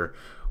together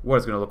what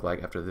it's going to look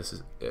like after this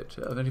is it.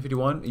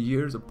 1951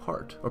 years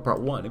apart, or part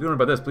 1. If you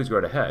wonder about this, please go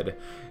right ahead.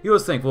 He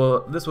was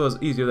thankful this was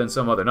easier than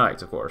some other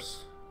nights, of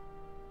course.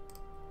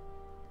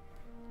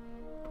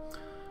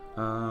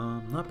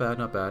 Not bad,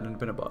 not bad.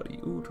 Independent body.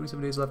 Ooh,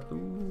 27 days left.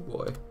 Ooh,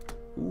 boy.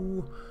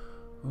 Ooh.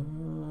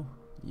 Oh.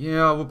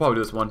 Yeah, we'll probably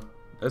do this one.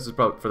 This is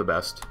probably for the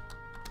best.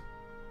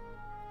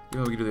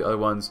 Even though we can do the other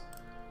ones.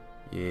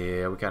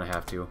 Yeah, we kind of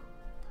have to.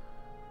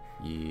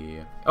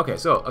 Yeah. Okay,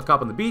 so a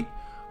cop on the beat.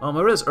 I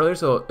read this earlier,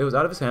 so it was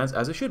out of his hands,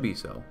 as it should be,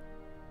 so.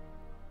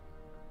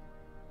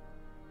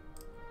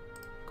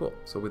 Cool.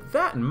 So with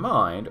that in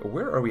mind,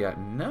 where are we at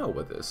now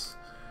with this?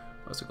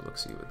 Let's take a look,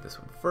 see with this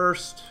one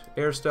first.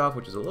 Air stuff,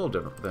 which is a little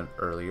different than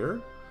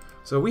earlier.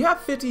 So we have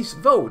 50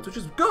 votes, which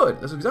is good.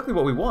 That's exactly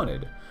what we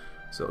wanted.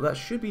 So that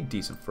should be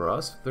decent for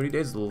us. 30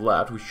 days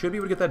left. We should be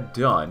able to get that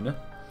done.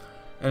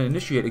 And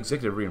initiate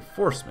executive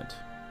reinforcement.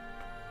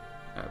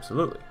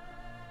 Absolutely.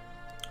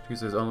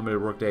 Uses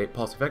unlimited workday,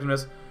 policy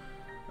effectiveness.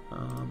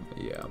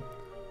 Yeah.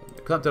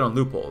 Clamp down on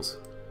loopholes.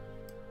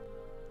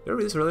 Did I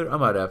read this earlier? I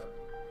might have.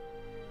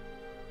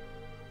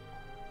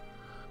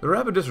 The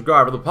rapid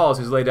disregard for the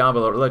policies laid down by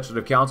the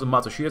Legislative Council of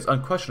Matsushita is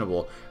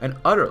unquestionable and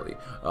utterly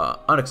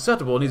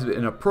unacceptable and needs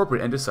an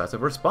appropriate and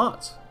decisive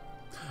response.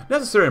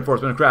 Necessary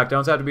enforcement and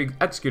crackdowns have to be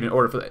executed in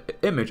order for the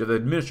image of the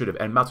administrative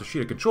and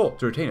Matsushita control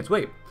to retain its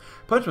weight.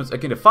 Punishments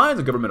akin to fines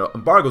and governmental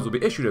embargoes will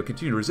be issued if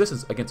continued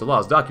resistance against the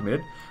laws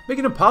documented,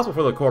 making it impossible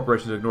for the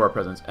corporations to ignore our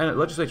presence and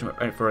legislation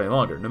for any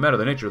longer, no matter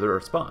the nature of their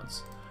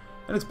response.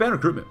 And expand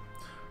recruitment.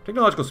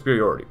 Technological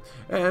superiority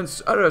and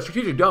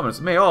strategic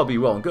dominance may all be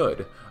well and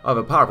good of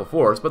a powerful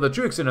force, but the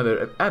true extent of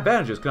their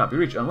advantages cannot be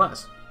reached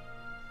unless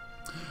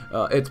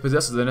it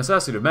possesses the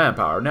necessity of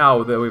manpower,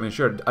 now that we've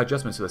ensured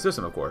adjustments to the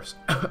system, of course,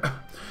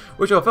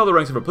 which will fill the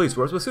ranks of a police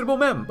force with suitable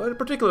men, but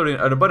particularly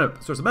an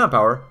abundant source of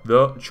manpower,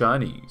 the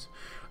Chinese.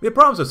 The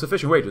promise of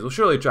sufficient wages will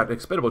surely attract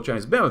expendable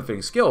Chinese men with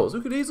fitting skills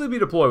who could easily be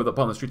deployed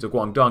upon the streets of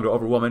Guangdong to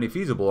overwhelm any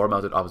feasible or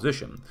mounted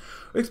opposition.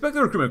 We expect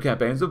the recruitment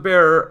campaigns to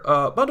bear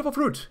bountiful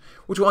fruit,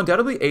 which will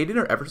undoubtedly aid in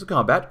our efforts to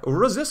combat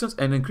resistance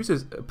and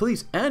increases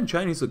police and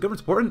Chinese government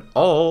support in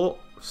all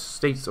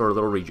states or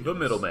little regions. The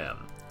middleman.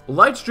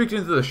 Light streaked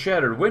into the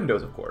shattered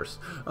windows, of course,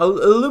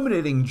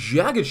 illuminating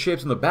jagged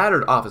shapes on the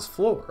battered office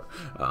floor.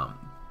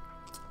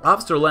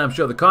 Officer Lamb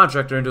shoved the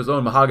contractor into his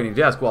own mahogany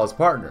desk while his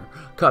partner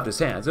cupped his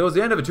hands. It was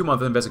the end of a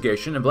 2-month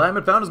investigation, and Lamb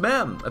had found his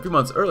man a few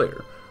months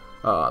earlier.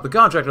 The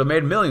contractor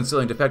made millions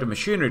selling defective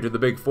machinery to the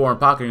Big Four and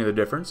pocketing the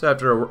difference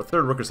after a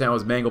third worker's hand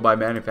was mangled by a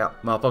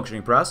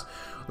malfunctioning press.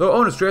 Though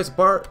owners traced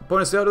apart,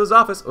 pointed sail to his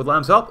office. With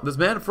Lamb's help, this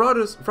man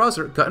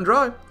fraudster cut and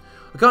dry.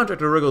 The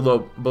contractor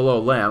wriggled below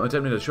Lamb,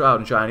 attempting to shout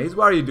in Chinese.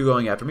 "Why are you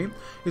going after me?"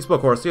 He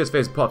spoke hoarsely, his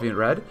face puffy and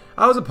red.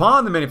 "I was a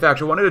pawn. The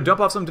manufacturer wanted to dump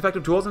off some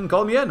defective tools and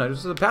called me in. I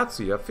was a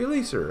patsy, a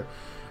filicer."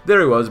 There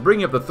he was,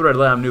 bringing up the thread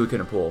Lamb knew he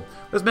couldn't pull.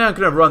 This man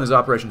could have run this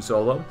operation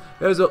solo.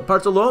 His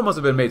parts alone must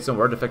have been made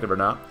somewhere, defective or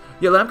not.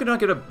 Yet Lamb could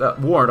not get a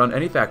warrant on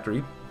any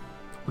factory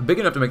big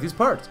enough to make these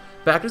parts.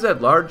 Factories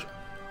that large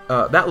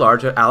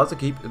had outlets to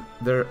keep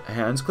their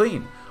hands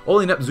clean.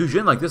 Only inept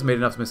Zhu like this made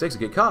enough mistakes to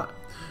get caught.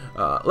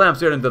 Lamb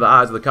stared into the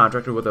eyes of the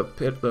contractor with a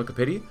look of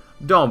pity.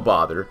 "Don't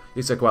bother,"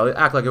 he said quietly.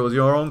 "Act like it was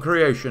your own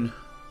creation."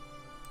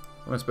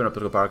 I'm going to spin up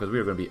political power because we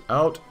are going to be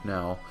out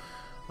now.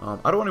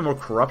 I don't want any more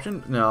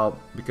corruption now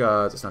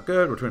because it's not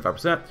good. We're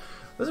 25%.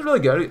 This is really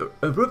good.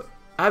 Improve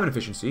admin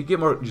efficiency. Get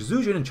more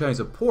Zuzhan and Chinese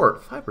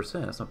support.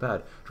 5%. That's not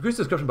bad.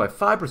 Decreases corruption by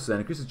 5%.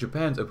 Increases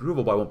Japan's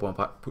approval by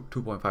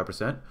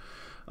 2.5%.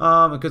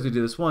 Because we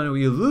did this one,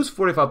 we lose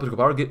 45 political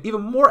power, get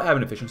even more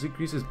admin efficiency,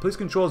 increases police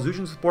control,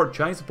 Zuzhan support,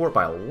 Chinese support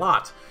by a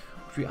lot.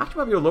 Which we actually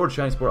might be able to lower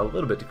Chinese support a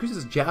little bit.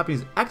 Decreases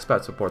Japanese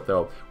expat support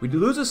though. We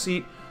lose a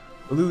seat,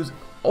 lose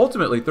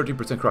ultimately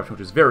 13% corruption,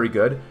 which is very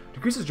good.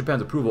 Decreases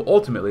Japan's approval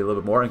ultimately a little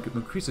bit more, and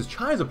increases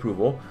China's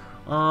approval.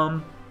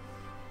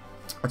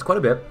 That's quite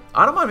a bit.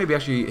 I don't mind maybe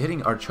actually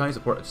hitting our Chinese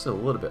support just a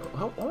little bit.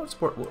 How much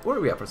support? Where are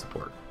we at for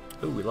support?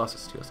 Oh, we lost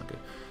this too. That's not good.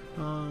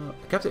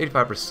 Capped to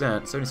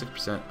 85%,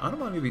 76%. I don't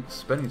mind maybe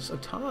spending just a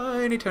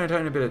tiny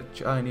bit of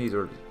Chinese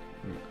or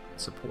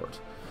support.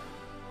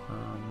 I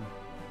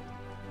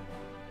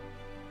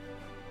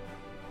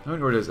don't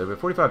know where it is. We have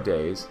 45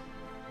 days.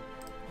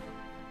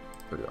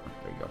 Put it on.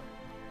 There you go.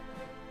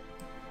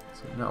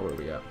 So now where are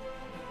we at?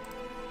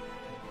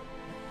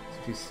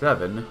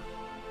 67,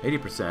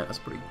 80%. That's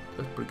pretty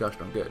gosh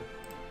darn good.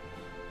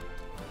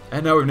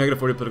 And now we have negative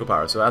 40 political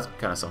power, so that's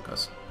kind of sunk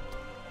us.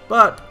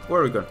 But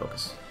where are we going to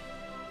focus?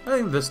 I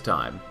think this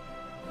time,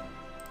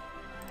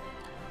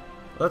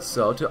 let's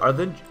sell to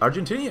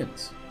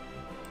Argentinians.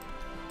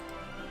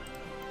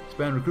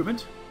 Expand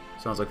recruitment.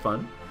 Sounds like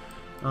fun.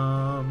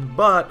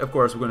 But, of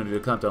course, we're going to do a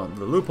clampdown on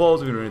the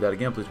loopholes. We're going to do that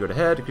again. Please go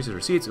ahead. Decreases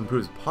receipts.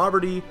 Improves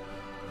poverty.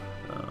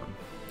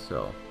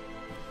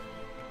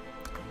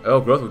 Oh,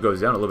 growth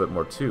goes down a little bit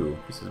more, too.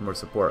 Increases more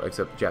support,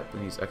 except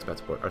Japanese expat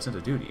support. Our sense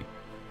of duty.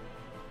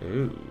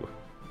 Ooh.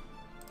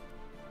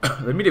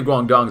 The media of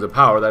Guangdong is a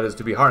power that is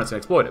to be harnessed and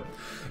exploited.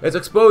 Its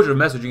exposure of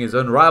messaging is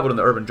unrivaled in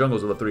the urban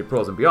jungles of the Three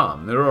Pearls and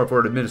beyond. In order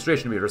for an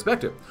administration to be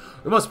respected,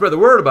 we must spread the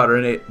word about our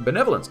innate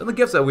benevolence and the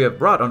gifts that we have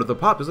brought under the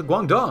populace of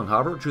Guangdong,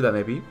 however true that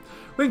may be.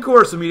 We can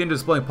coerce the media into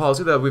displaying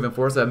policy that we've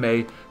enforced that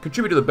may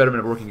contribute to the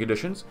betterment of working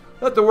conditions.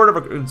 Let the word of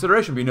our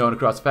consideration be known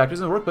across factories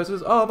and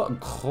workplaces of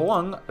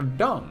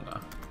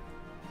Guangdong.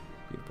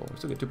 Beautiful. We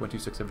still get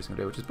 2.26 every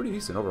single day, which is pretty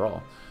decent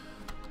overall.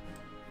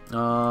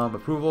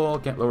 Approval.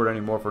 Can't lower it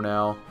anymore for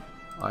now.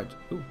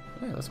 Ooh,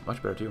 yeah, that's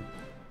much better too.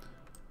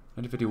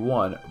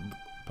 1951,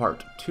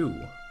 Part 2. You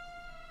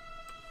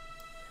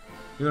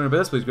want to bet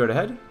this? Please go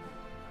ahead.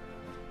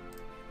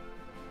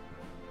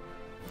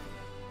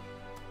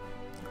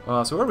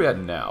 So where are we at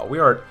now? We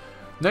are at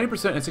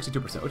 90% and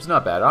 62%, which is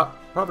not bad.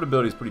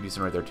 Profitability is pretty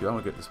decent right there too. I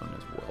want to get this one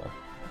as well.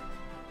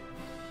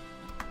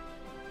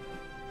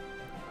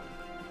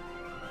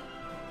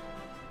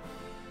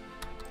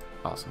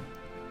 Awesome.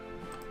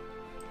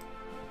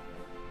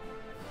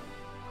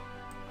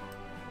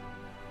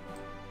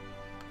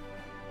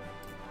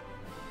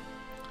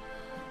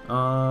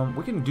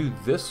 We can do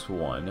this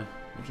one.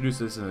 Introduce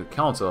this in the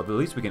council. The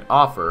least we can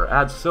offer.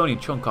 Add Sony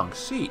Chongkong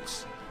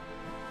seats.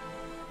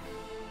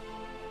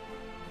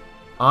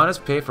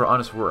 Honest pay for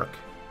honest work.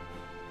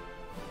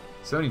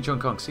 Sony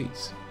Chongkong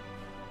seats.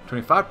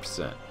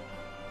 25%.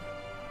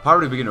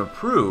 Poverty begin to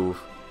improve.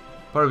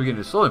 Poverty begin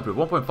to slowly improve.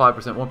 1.5%,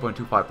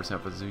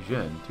 1.25% for the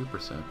Zhejiang.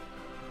 2%.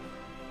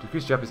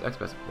 Decrease Japanese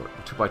expat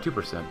support by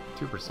 2%.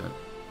 2%.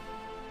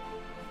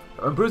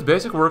 Improves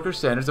basic worker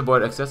standards,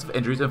 avoid excessive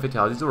injuries and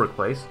fatalities in the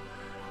workplace.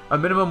 A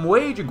minimum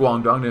wage in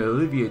Guangdong to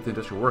alleviate the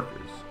industrial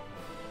workers.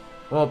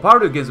 Well,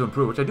 poverty begins to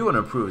improve, which I do want to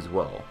improve as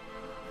well.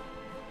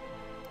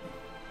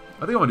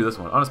 I think I want to do this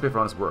one. Honest pay for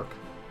honest work.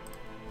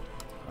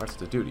 That's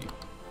the duty.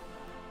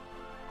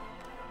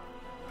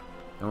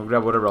 And we'll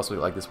grab whatever else we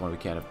like this one we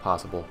can if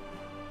possible.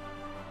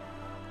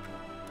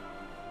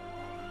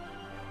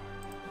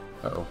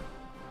 Uh-oh.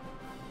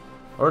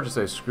 Or just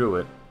say screw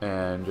it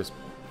and just...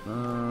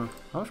 how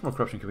much more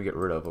corruption can we get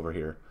rid of over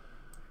here?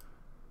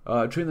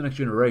 Train the next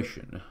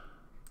generation.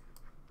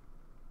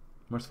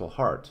 Merciful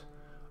heart.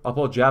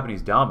 Uphold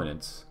Japanese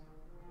dominance.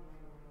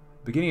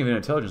 Beginning of an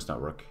intelligence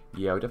network.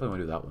 Yeah, we definitely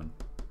want to do that one.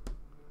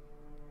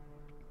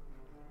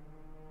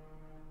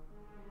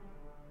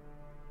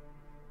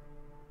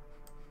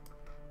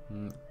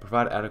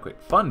 Provide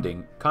adequate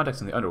funding. Contacts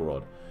in the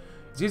underworld.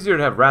 It's easier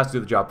to have rats do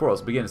the job for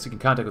us. Begin seeking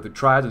contact with the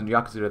tribes and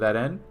yakuza to that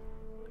end.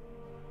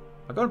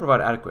 I'm going to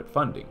provide adequate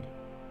funding.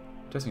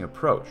 Testing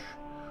approach.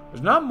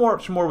 There's not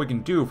much more we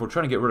can do if we're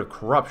trying to get rid of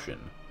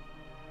corruption.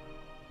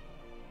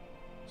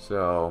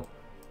 So,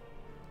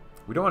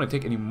 we don't want to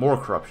take any more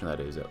corruption, that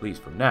is, at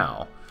least for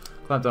now.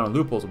 Clamp down on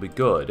loopholes will be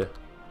good.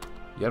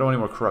 Yeah, I don't want any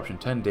more corruption.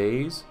 10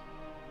 days.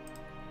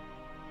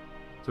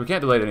 So we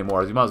can't delay it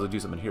anymore, as we might as well do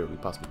something here if we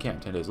possibly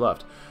can. 10 days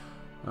left.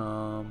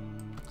 So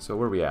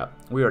where are we at?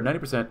 We are at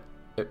 90%.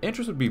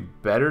 Interest would be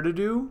better to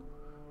do,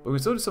 but we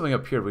can still do something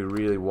up here if we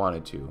really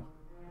wanted to.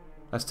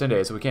 That's 10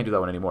 days, so we can't do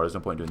that one anymore. There's no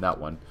point in doing that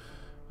one.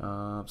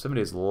 7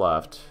 days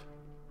left.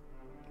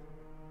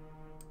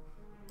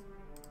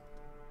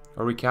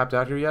 Are we capped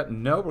out here yet?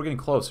 No, we're getting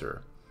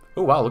closer.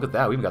 Oh, wow, look at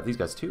that. We even got these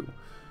guys, too.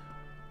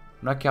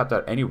 I'm not capped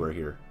out anywhere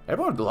here.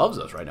 Everyone loves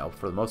us right now,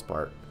 for the most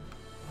part.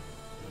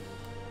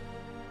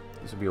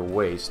 This would be a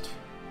waste.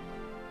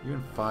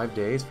 Even 5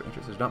 days for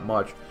interest? There's not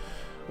much.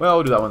 Well,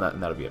 we'll do that one,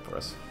 and that'll be it for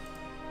us.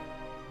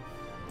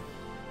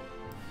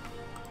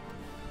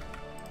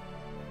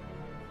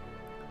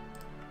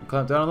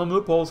 Clamp down on them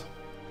loopholes.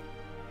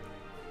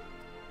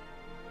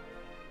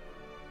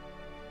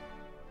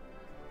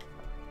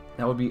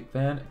 That would be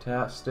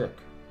fantastic.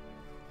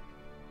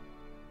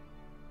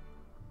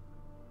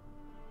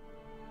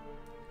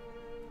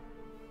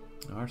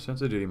 Our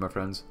sense of duty, my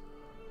friends.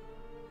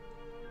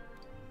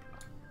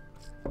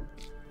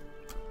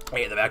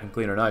 Hey, the vacuum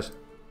cleaner, nice.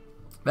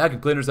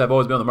 Vacuum cleaners have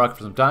always been on the market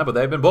for some time, but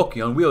they've been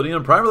bulky, unwieldy,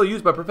 and primarily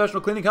used by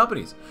professional cleaning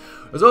companies.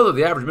 As well as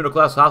the average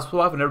middle-class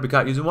housewife would never be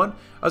caught using one,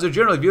 as they're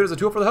generally viewed as a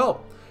tool for the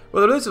help.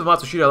 With the release of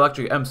Matsushita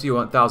Electric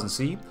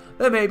MC1000C,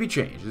 that may be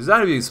changed.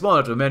 Designed to be small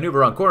enough to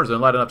maneuver on corners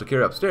and light enough to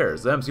carry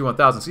upstairs, the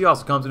MC1000C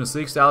also comes in a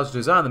sleek, stylish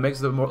design that makes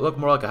it look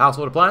more like a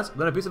household appliance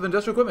than a piece of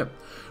industrial equipment.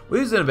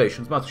 With these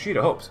innovations,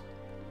 Matsushita hopes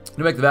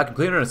to make the vacuum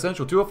cleaner an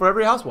essential tool for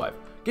every housewife.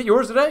 Get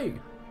yours today!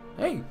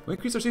 Hey, we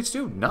increased our seats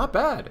too. Not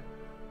bad.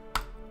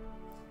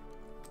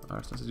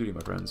 our sense of duty,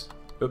 my friends.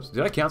 Oops,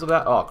 did I cancel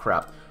that? Oh,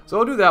 crap. So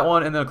I'll do that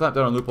one, and then I'll clamp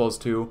down on loopholes,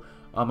 too.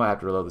 I might have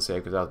to reload the save,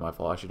 because that was my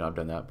fault. I should not have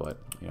done that, but,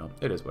 you know,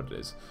 it is what it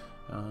is.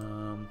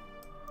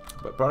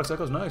 But product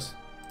cycle is nice.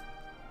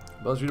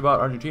 But let's read about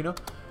Argentina,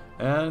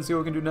 and see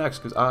what we can do next,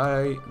 because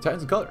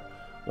Titans in color.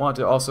 Want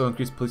to also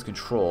increase police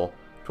control.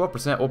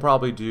 12% we'll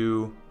probably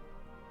do...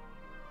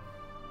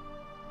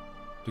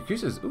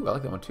 Decreases... Ooh, I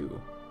like that one,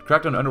 too.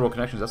 Crackdown on underworld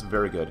connections, that's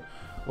very good.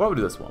 Why would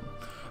we do this one?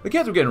 The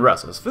kids were getting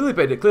restless. Felipe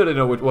clearly didn't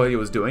know what he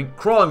was doing,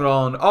 crawling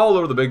around all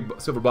over the big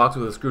silver box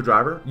with a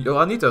screwdriver.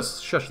 Anita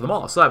shushed them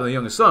all, slapping the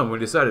youngest son when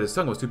he decided his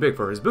tongue was too big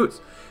for his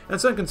boots, and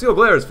sent concealed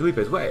glares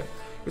Felipe's way.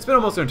 He spent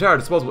almost their entire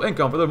disposable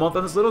income for the month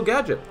on this little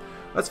gadget.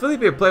 As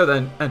Felipe played with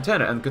an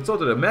antenna and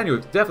consulted a manual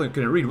who definitely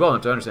couldn't read well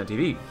enough to understand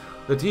TV,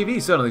 the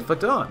TV suddenly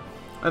flicked on,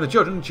 and the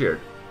children cheered.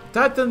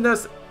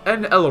 Titans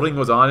and El Ring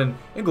was on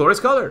in glorious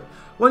color.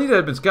 Juanita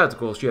had been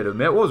skeptical, she had to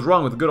admit. What was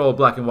wrong with the good old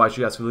black and white,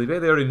 she asked Felipe.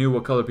 They already knew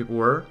what color people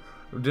were,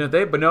 didn't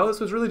they? But no, this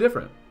was really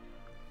different.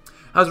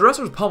 As the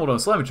wrestlers pummeled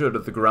and slammed each other to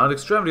the ground,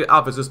 extremity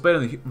outfits displayed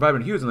in the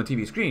vibrant hues on the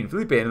TV screen,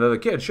 Felipe and the other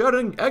kids shouted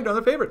and egged on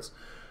their favorites.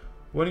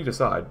 Juanita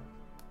sighed,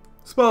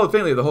 smiled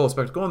faintly at the whole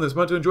spectacle, and this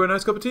went to enjoy a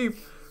nice cup of tea.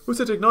 Who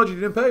said technology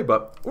didn't pay?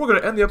 But we're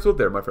going to end the episode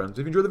there, my friends. If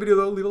you enjoyed the video,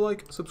 though, leave a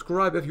like,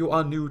 subscribe if you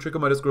are new, check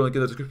out my Discord link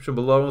in the description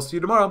below, and I'll see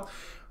you tomorrow.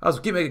 As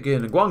we keep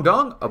making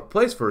Guangdong a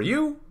place for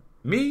you,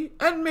 me,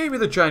 and maybe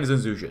the Chinese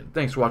and Zushin.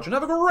 Thanks for watching.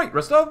 Have a great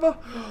rest of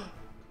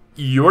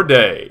your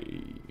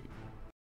day.